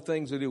all the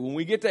things they do. When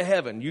we get to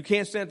heaven, you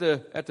can't stand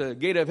at the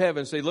gate of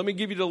heaven and say, let me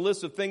give you the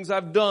list of things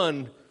I've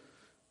done.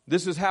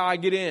 This is how I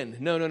get in.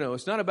 No.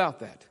 It's not about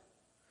that.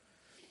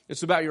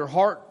 It's about your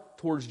heart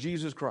towards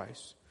Jesus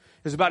Christ.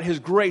 It's about His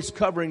grace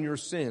covering your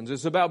sins.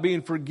 It's about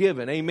being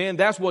forgiven. Amen.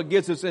 That's what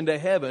gets us into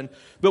heaven.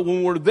 But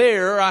when we're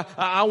there,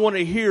 I want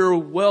to hear,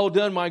 well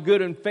done, my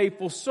good and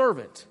faithful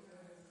servant.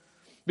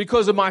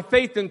 Because of my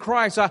faith in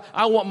Christ,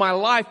 I want my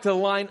life to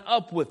line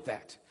up with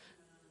that.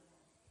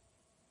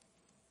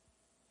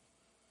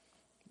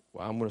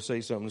 Well, I'm going to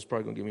say something that's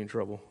probably going to get me in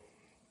trouble.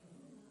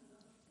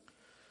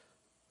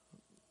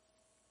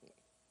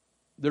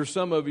 There's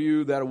some of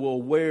you that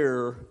will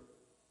wear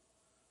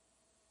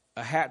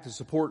a hat to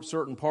support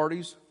certain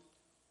parties,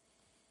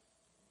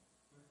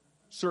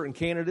 certain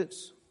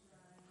candidates.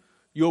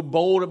 You're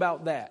bold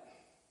about that.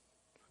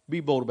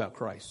 Be bold about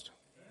Christ.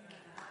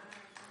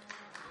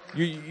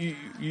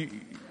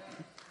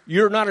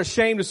 You're not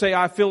ashamed to say,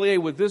 I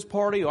affiliate with this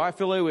party or I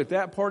affiliate with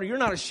that party. You're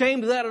not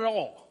ashamed of that at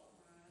all.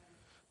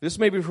 This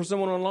may be for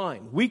someone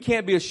online. We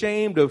can't be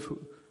ashamed of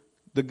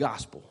the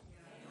gospel.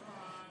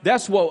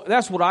 That's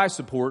what I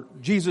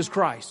support, Jesus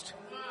Christ.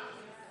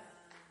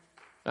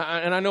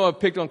 And I know I've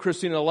picked on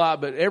Christina a lot,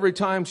 but every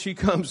time she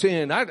comes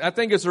in, I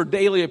think it's her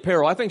daily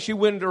apparel. I think she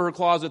went into her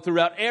closet, threw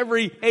out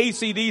every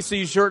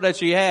AC/DC shirt that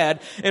she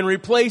had and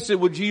replaced it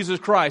with Jesus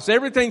Christ.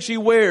 Everything she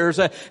wears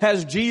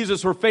has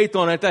Jesus or faith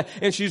on it,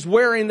 and she's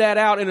wearing that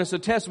out, and it's a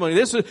testimony.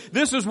 This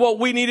is what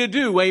we need to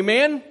do.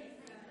 Amen?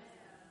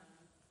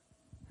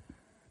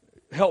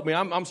 Help me.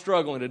 I'm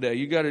struggling today.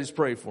 You got to just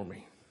pray for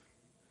me.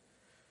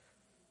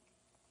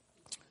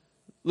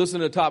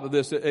 Listen to the top of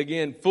this.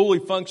 Again, fully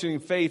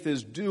functioning faith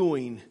is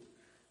doing,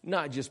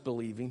 not just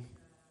believing.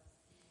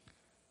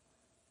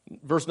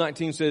 Verse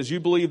 19 says,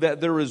 you believe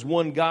that there is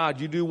one God,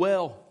 you do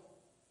well.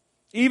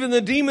 Even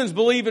the demons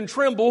believe and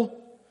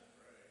tremble.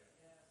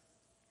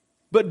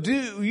 But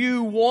do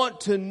you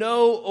want to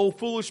know, O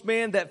foolish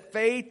man, that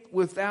faith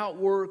without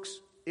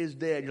works is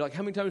dead? You're like,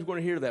 how many times are you going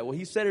to hear that? Well,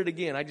 he said it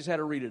again. I just had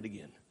to read it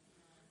again.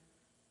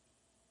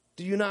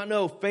 Do you not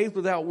know faith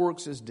without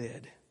works is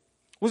dead?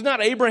 Was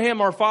not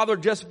Abraham our father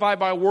justified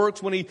by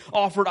works when he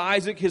offered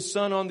Isaac his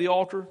son on the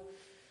altar?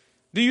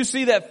 Do you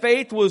see that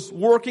faith was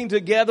working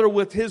together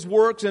with his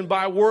works, and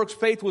by works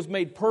faith was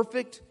made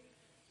perfect?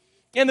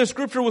 And the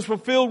scripture was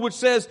fulfilled which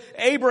says,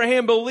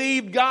 Abraham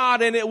believed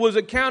God and it was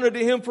accounted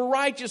to him for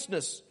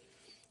righteousness.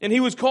 And he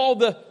was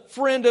called the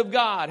friend of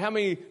God. How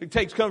many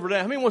takes comfort in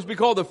that? How many wants to be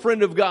called the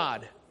friend of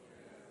God?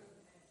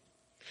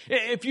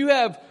 If you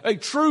have a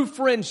true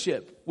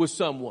friendship with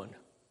someone,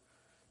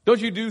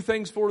 don't you do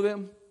things for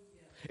them?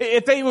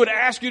 If they would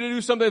ask you to do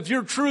something, if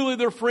you're truly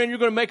their friend, you're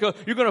going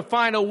to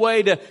find a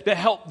way to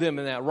help them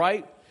in that,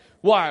 right?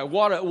 Why?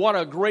 What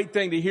a great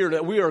thing to hear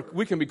that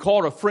we can be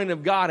called a friend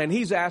of God, and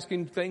He's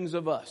asking things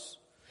of us.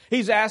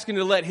 He's asking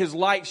to let His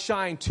light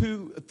shine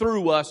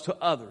through us to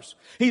others.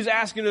 He's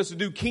asking us to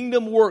do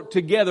kingdom work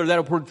together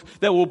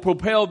that will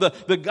propel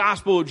the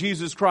gospel of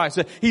Jesus Christ.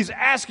 He's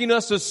asking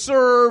us to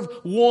serve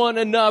one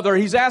another.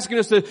 He's asking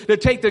us to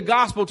take the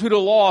gospel to the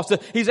lost.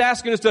 He's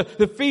asking us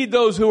to feed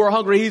those who are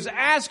hungry. He's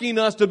asking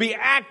us to be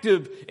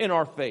active in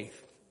our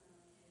faith.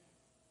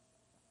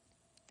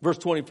 Verse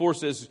 24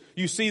 says,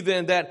 you see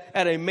then that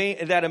a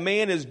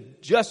man is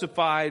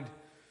justified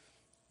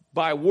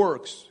by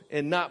works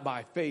and not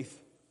by faith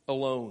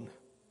alone.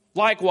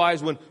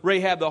 Likewise, when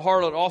Rahab the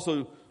harlot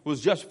also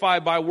was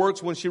justified by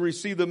works when she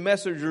received the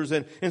messengers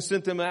and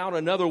sent them out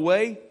another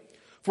way.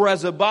 For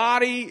as a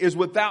body is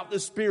without the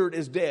spirit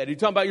is dead. You're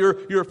talking about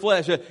your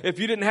flesh. If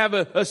you didn't have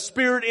a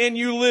spirit in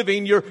you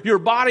living, your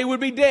body would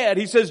be dead.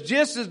 He says,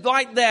 just as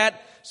like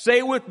that, say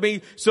it with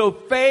me, so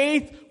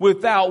faith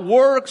without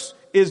works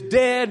is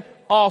dead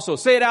also.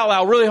 Say it out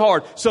loud really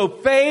hard. So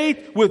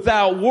faith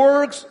without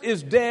works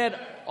is dead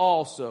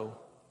also.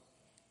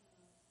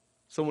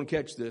 Someone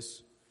catch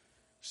this.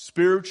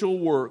 Spiritual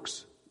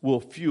works will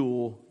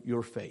fuel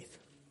your faith.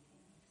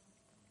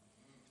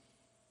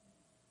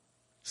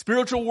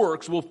 Spiritual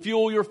works will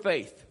fuel your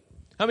faith.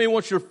 How many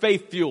wants your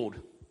faith fueled?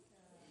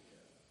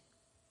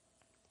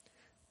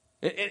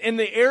 In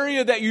the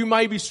area that you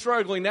might be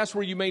struggling, that's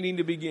where you may need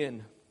to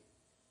begin.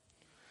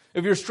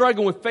 If you're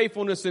struggling with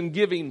faithfulness and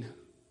giving,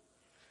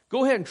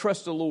 go ahead and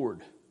trust the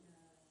Lord.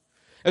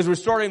 As we're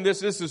starting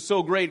this is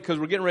so great because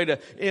we're getting ready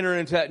to enter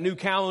into that new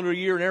calendar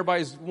year and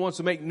everybody wants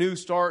to make new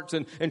starts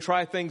and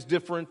try things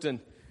different. And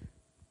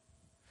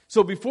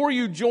so before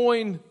you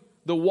join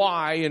the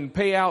Y and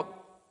pay out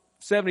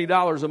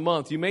 $70 a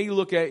month, you may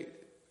look at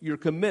your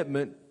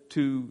commitment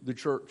to the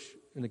church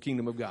in the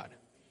kingdom of God.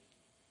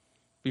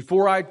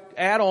 Before I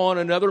add on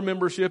another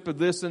membership of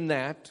this and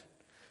that,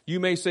 you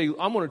may say,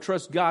 I'm going to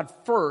trust God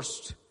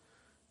first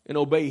and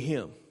obey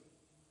Him.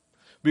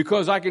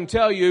 Because I can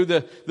tell you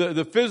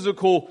the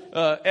physical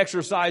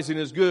exercising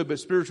is good, but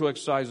spiritual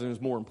exercising is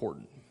more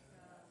important.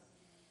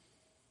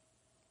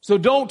 So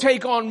don't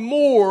take on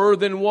more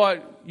than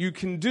what you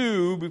can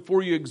do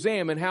before you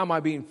examine how am I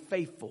being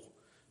faithful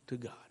to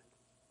God.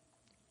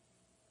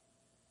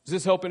 Is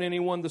this helping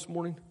anyone this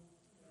morning?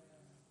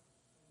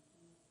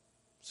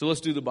 So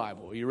let's do the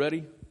Bible. Are you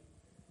ready?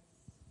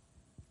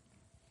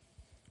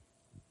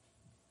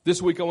 This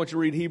week I want you to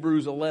read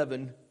Hebrews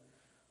 11.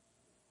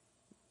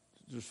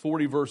 There's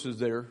 40 verses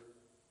there.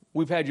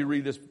 We've had you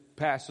read this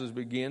passage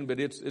again, but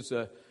it's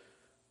an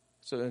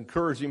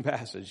encouraging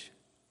passage.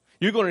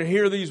 You're going to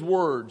hear these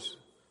words,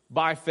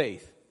 by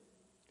faith,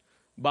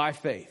 by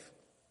faith,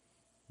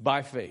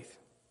 by faith.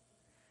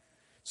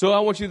 So I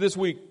want you this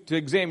week to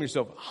examine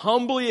yourself.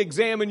 Humbly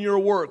examine your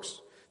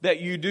works that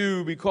you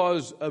do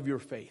because of your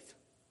faith.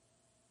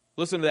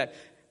 Listen to that.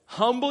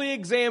 Humbly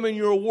examine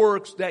your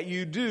works that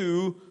you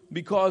do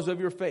because of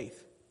your faith.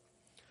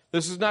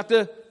 This is not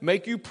to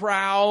make you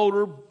proud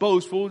or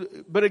boastful,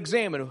 but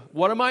examine.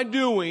 What am I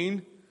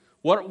doing?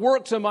 What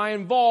works am I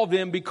involved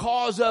in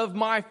because of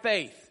my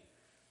faith?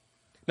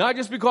 Not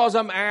just because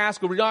I'm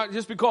asked, or not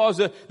just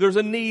because there's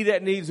a need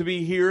that needs to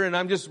be here and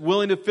I'm just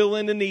willing to fill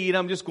in the need.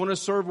 I'm just going to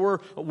serve where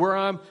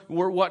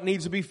what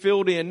needs to be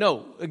filled in.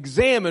 No,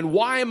 examine.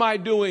 Why am I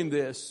doing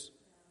this?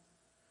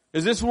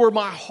 Is this where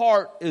my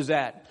heart is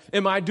at?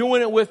 Am I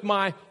doing it with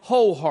my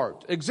whole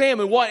heart?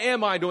 Examine, what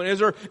am I doing?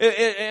 How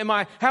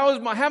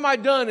am I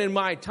done in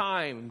my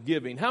time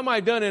giving? How am I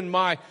done in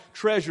my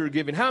treasure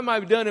giving? How am I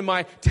done in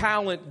my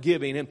talent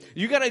giving? And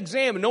you got to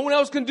examine. No one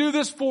else can do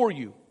this for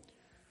you.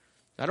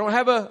 I don't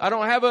have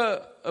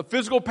a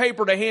physical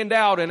paper to hand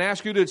out and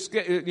ask you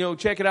to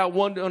check it out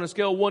on a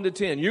scale of 1 to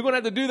 10. You're going to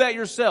have to do that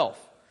yourself.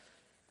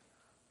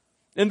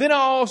 And then I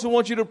also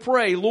want you to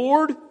pray,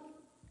 Lord,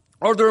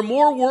 are there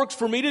more works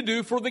for me to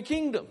do for the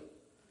kingdom?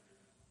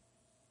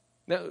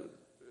 Now,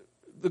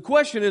 the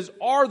question is,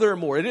 are there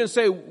more? It didn't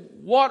say,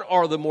 what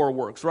are the more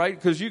works, right?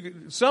 Because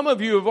some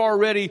of you have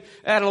already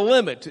at a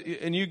limit,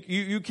 and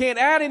you can't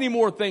add any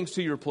more things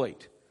to your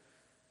plate.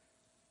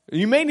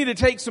 You may need to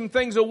take some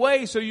things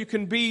away so you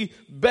can be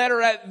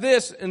better at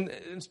this, and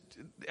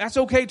that's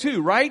okay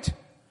too, right?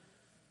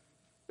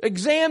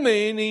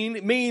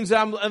 Examining means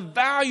I'm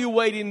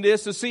evaluating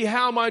this to see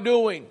how am I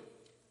doing.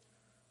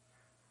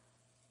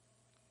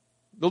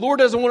 The Lord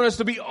doesn't want us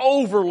to be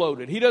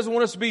overloaded. He doesn't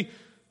want us to be,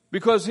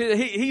 because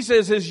He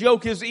says His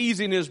yoke is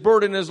easy and His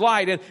burden is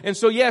light. And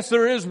so yes,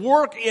 there is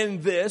work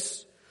in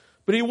this,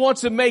 but He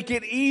wants to make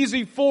it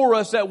easy for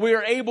us that we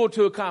are able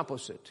to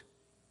accomplish it.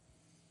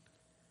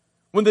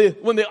 When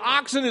the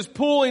oxen is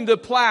pulling the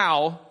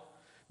plow,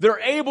 they're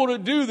able to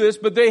do this,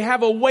 but they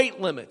have a weight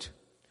limit.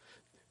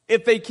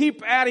 If they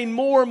keep adding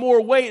more and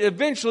more weight,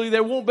 eventually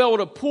they won't be able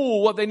to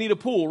pull what they need to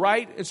pull,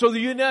 right? And so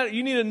you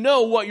need to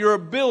know what your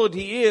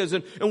ability is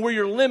and where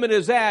your limit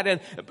is at.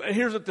 And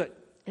here's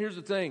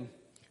the thing.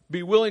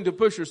 Be willing to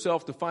push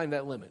yourself to find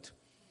that limit.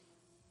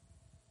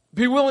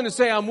 Be willing to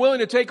say, I'm willing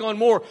to take on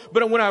more.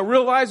 But when I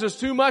realize there's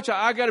too much,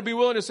 I got to be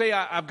willing to say,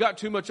 I've got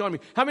too much on me.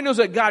 How many knows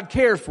that God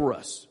cares for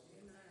us?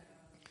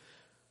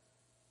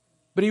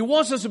 But He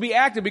wants us to be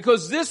active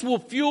because this will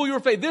fuel your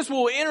faith. This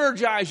will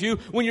energize you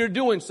when you're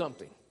doing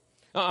something.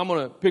 I'm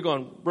going to pick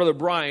on Brother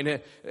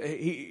Brian.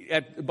 He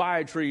at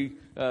Biotree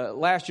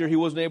last year, he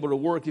wasn't able to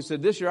work. He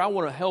said, this year I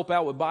want to help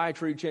out with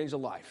Biotree, change a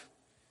life.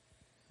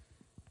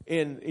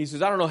 And he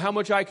says, I don't know how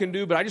much I can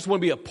do, but I just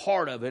want to be a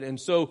part of it. And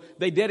so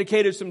they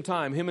dedicated some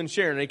time, him and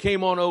Sharon. They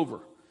came on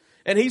over.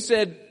 And he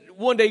said,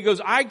 one day he goes,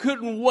 I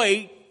couldn't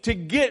wait to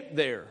get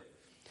there.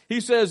 He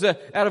says,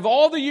 out of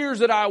all the years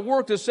that I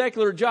worked a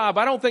secular job,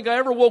 I don't think I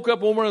ever woke up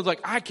one morning and was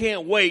like, I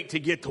can't wait to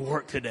get to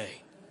work today.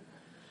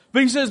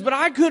 But he says, but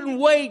I couldn't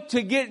wait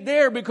to get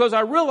there because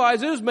I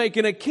realized it was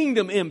making a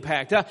kingdom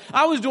impact.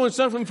 I was doing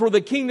something for the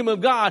kingdom of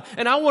God,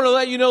 and I want to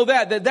let you know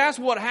that's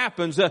what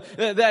happens.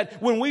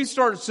 That when we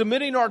start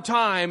submitting our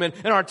time and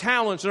our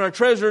talents and our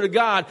treasure to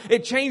God,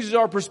 it changes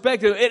our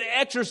perspective. It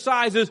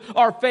exercises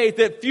our faith.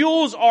 It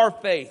fuels our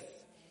faith.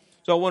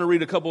 So I want to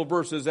read a couple of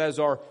verses as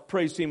our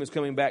praise team is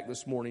coming back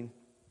this morning.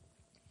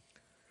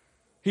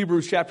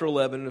 Hebrews chapter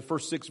 11, the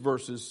first 6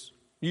 verses.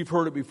 You've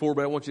heard it before,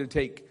 but I want you to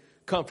take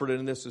comfort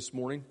in this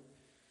morning.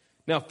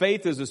 Now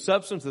faith is the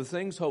substance of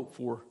things hoped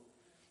for,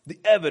 the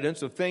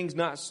evidence of things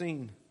not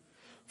seen.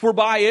 For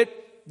by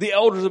it the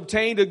elders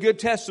obtained a good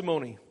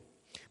testimony.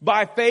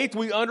 By faith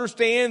we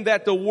understand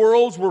that the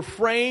worlds were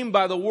framed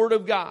by the word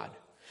of God,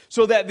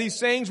 so that these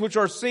things which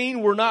are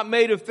seen were not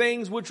made of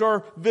things which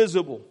are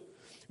visible.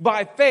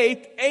 By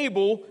faith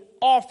Abel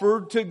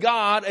offered to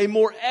God a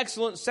more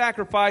excellent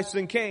sacrifice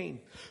than Cain,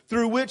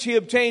 through which he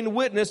obtained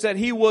witness that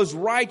he was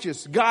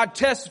righteous, God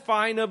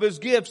testifying of his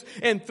gifts,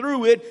 and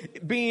through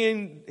it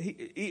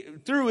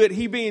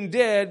he being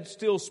dead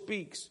still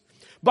speaks.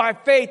 By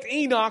faith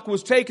Enoch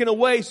was taken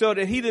away so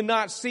that he did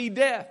not see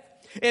death,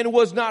 and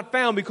was not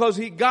found because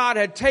God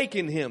had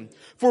taken him.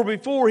 For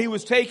before he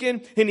was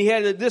taken, and he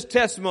had this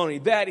testimony,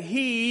 that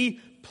he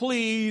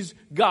pleased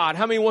God.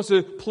 How many wants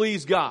to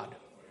please God?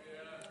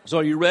 So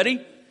are you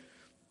ready?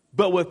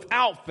 But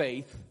without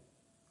faith,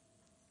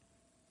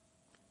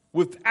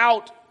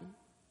 without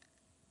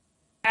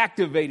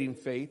activating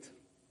faith,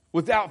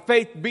 without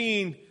faith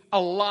being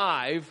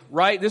alive,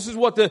 right? This is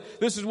what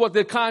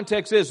the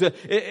context is.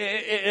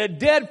 A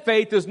dead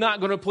faith is not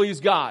going to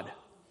please God.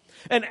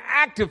 An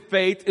active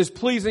faith is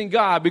pleasing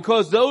God,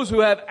 because those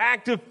who have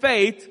active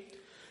faith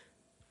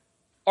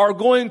are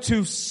going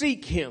to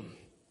seek Him.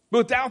 But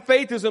without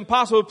faith it is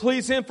impossible to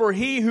please Him, for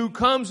he who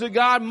comes to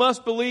God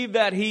must believe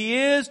that He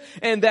is,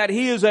 and that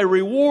He is a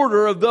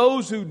rewarder of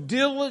those who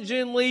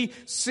diligently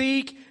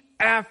seek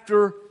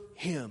after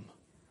Him.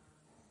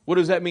 What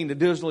does that mean, to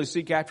diligently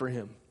seek after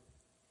Him?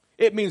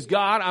 It means,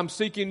 God, I'm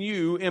seeking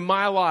You in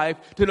my life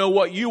to know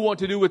what You want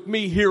to do with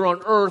me here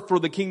on earth for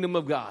the kingdom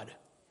of God.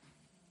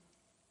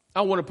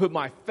 I want to put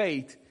my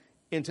faith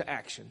into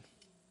action.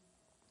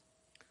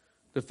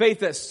 The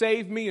faith that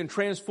saved me and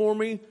transformed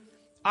me,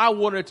 I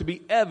want it to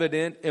be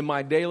evident in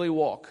my daily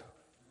walk.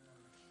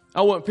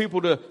 I want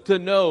people to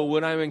know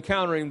when I'm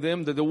encountering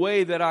them that the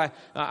way that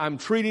I'm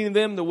treating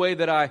them, the way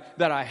that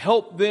I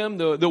help them,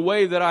 the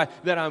way that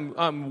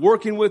I'm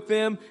working with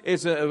them,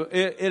 it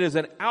is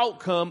an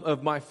outcome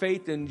of my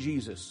faith in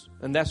Jesus.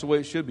 And that's the way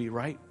it should be,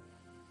 right?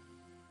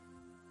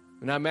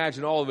 And I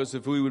imagine all of us,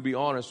 if we would be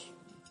honest,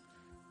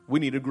 we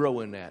need to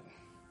grow in that.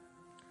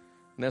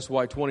 And that's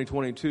why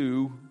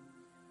 2022,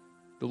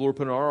 the Lord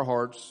put in our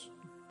hearts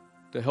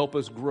to help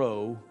us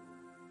grow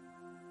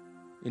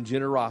in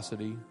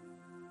generosity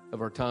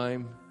of our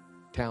time,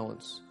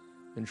 talents,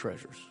 and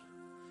treasures.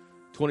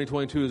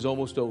 2022 is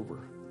almost over.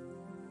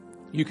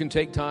 You can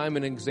take time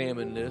and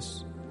examine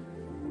this,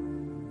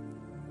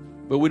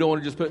 but we don't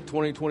want to just put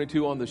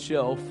 2022 on the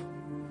shelf.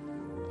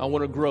 I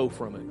want to grow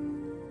from it.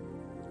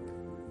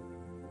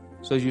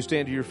 So as you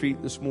stand to your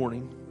feet this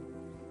morning,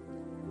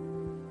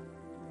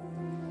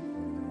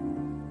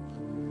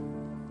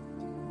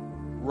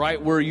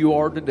 right where you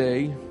are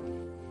today,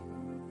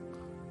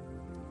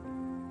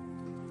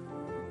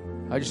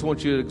 I just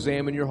want you to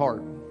examine your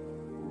heart.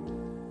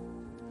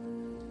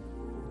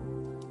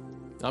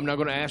 I'm not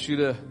going to ask you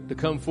to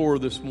come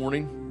forward this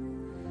morning.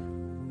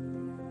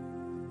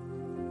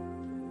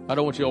 I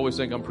don't want you to always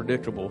think I'm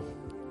predictable.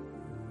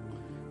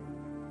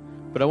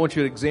 But I want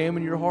you to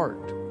examine your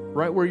heart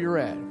right where you're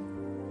at.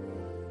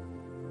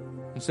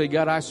 And say,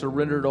 God, I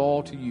surrender it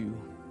all to you.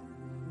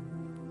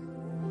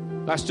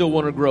 I still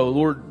want to grow.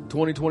 Lord,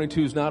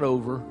 2022 is not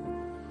over.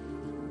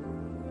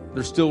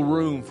 There's still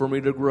room for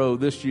me to grow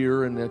this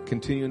year and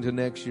continue into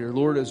next year.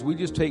 Lord, as we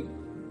just take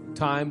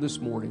time this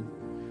morning,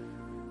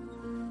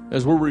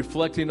 as we're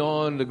reflecting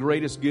on the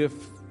greatest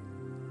gift,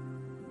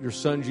 your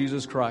Son,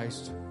 Jesus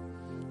Christ,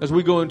 as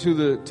we go into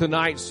the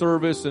tonight's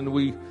service and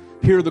we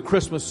hear the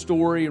Christmas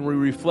story and we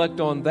reflect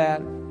on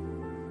that,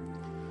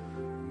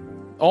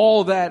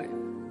 all that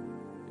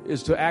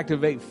is to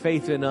activate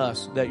faith in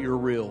us that you're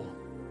real.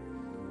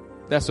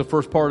 That's the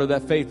first part of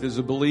that faith,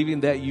 is believing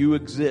that you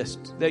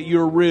exist, that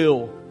you're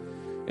real,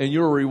 and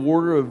you're a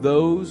rewarder of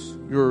those,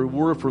 you're a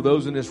rewarder for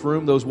those in this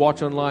room, those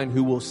watch online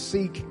who will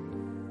seek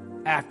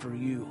after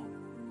you.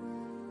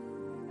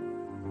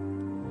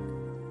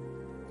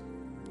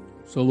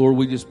 So, Lord,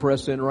 we just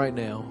press in right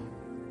now.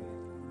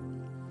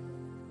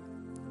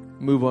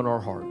 Move on our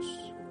hearts.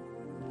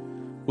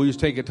 We'll just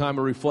take a time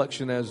of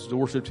reflection as the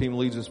worship team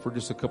leads us for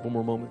just a couple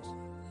more moments.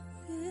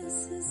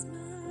 This is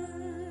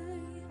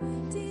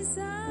my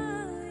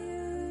desire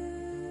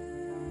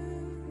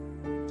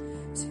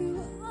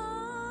to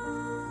honor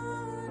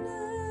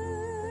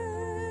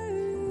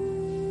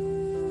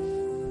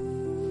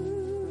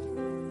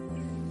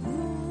you,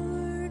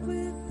 Lord,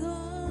 with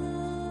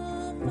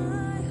all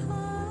my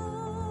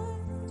heart.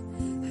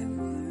 I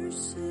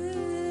worship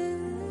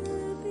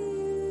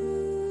you,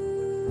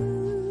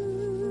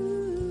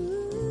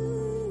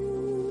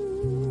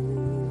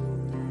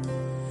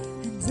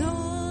 and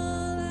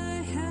all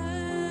I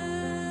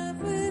have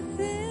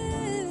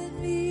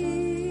within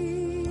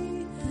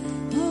me,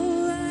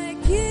 oh, I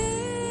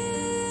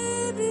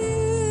give you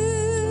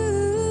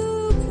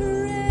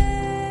praise,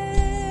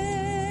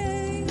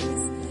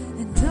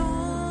 and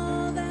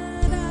all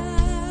that I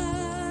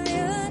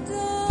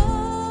adore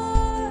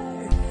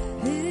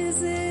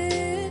is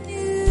in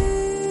you.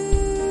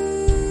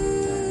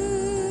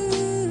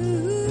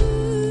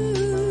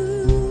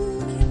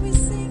 Can we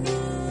sing on?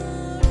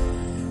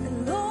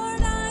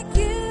 Lord, I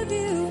give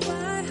you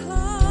my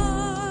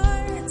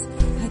heart,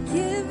 I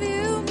give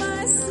you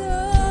my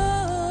soul,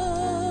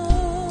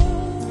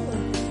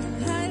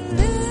 I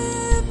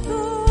live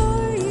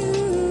for you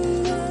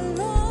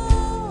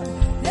alone,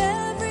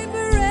 every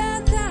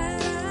breath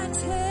that I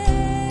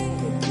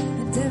take,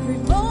 and every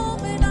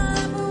moment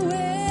I'm awake.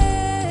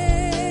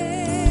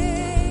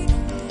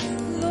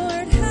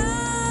 Lord,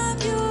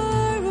 have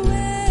your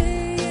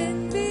way in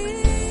me.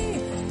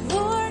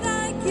 Lord,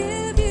 I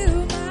give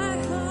you my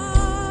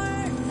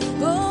heart.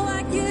 Oh,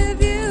 I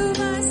give you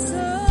my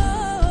soul.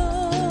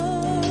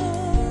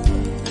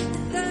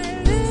 And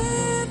I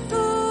live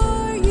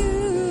for you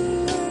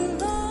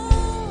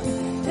alone.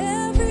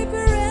 Every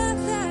breath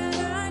that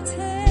I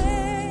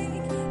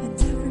take,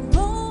 and every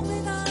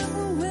moment I'm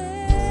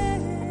awake.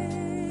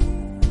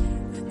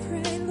 I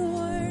pray,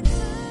 Lord,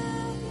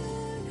 have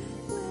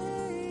your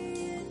way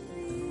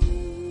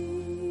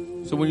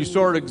in me. So when you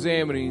start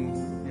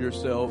examining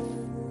yourself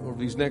over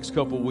these next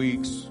couple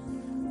weeks,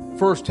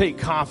 first take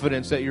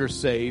confidence that you're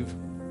saved.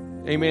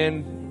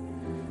 Amen.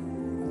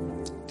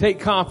 Take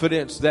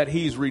confidence that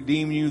He's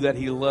redeemed you, that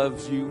He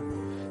loves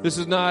you. This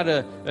is not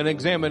an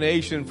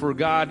examination for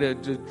God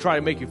to try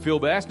to make you feel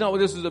bad. That's not what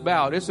this is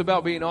about. It's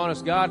about being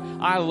honest. God,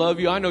 I love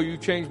you. I know you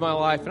changed my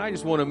life, and I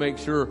just want to make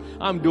sure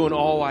I'm doing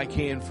all I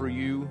can for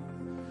you.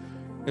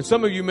 And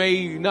some of you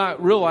may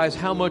not realize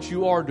how much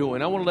you are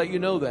doing. I want to let you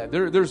know that.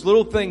 There's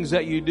little things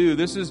that you do.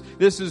 This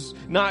is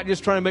not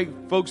just trying to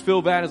make folks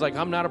feel bad. It's like,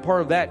 I'm not a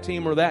part of that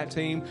team or that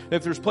team.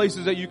 If there's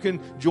places that you can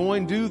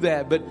join, do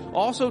that. But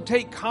also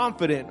take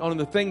confidence on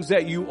the things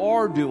that you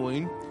are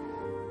doing,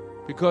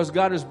 because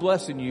God is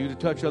blessing you to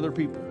touch other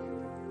people.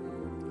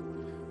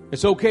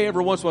 It's okay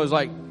every once in a while. It's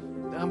like,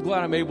 I'm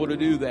glad I'm able to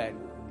do that.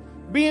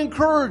 Be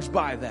encouraged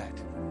by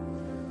that.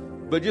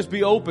 But just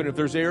be open if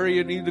there's area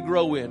you need to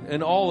grow in.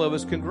 And all of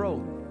us can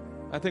grow.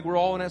 I think we're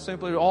all in that same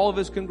place. All of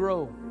us can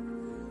grow.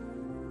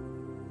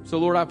 So,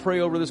 Lord, I pray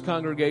over this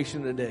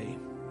congregation today.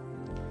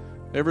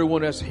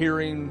 Everyone that's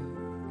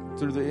hearing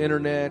through the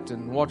internet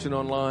and watching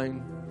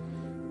online,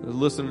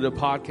 listening to the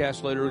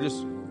podcast later,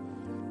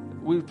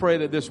 we pray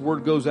that this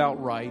word goes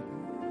out right.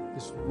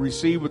 is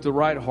received with the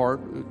right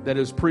heart, that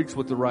is preached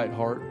with the right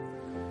heart.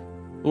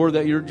 Lord,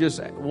 that you're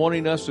just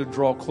wanting us to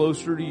draw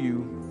closer to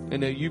you,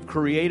 and that you've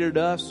created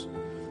us,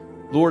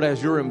 Lord,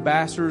 as your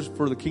ambassadors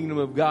for the kingdom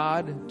of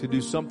God, to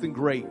do something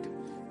great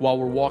while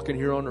we're walking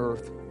here on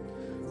earth.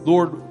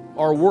 Lord,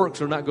 our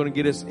works are not going to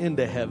get us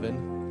into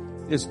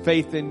heaven. It's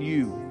faith in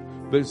you.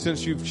 But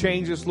since you've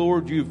changed us,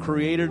 Lord, you've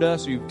created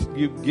us,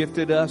 you've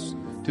gifted us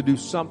to do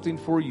something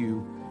for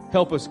you.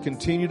 Help us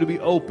continue to be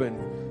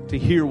open to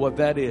hear what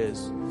that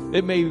is.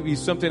 It may be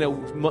something that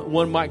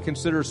one might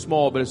consider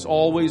small, but it's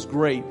always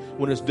great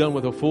when it's done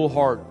with a full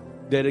heart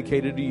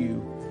dedicated to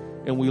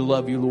you. And we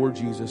love you, Lord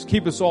Jesus.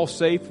 Keep us all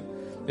safe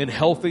and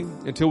healthy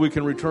until we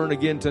can return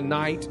again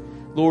tonight,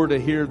 Lord, to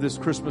hear this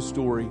Christmas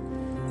story.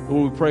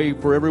 Lord, we pray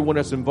for everyone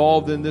that's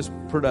involved in this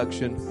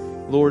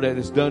production, Lord, that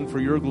is done for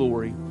your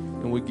glory,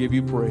 and we give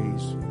you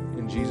praise.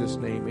 In Jesus'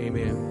 name,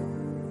 amen.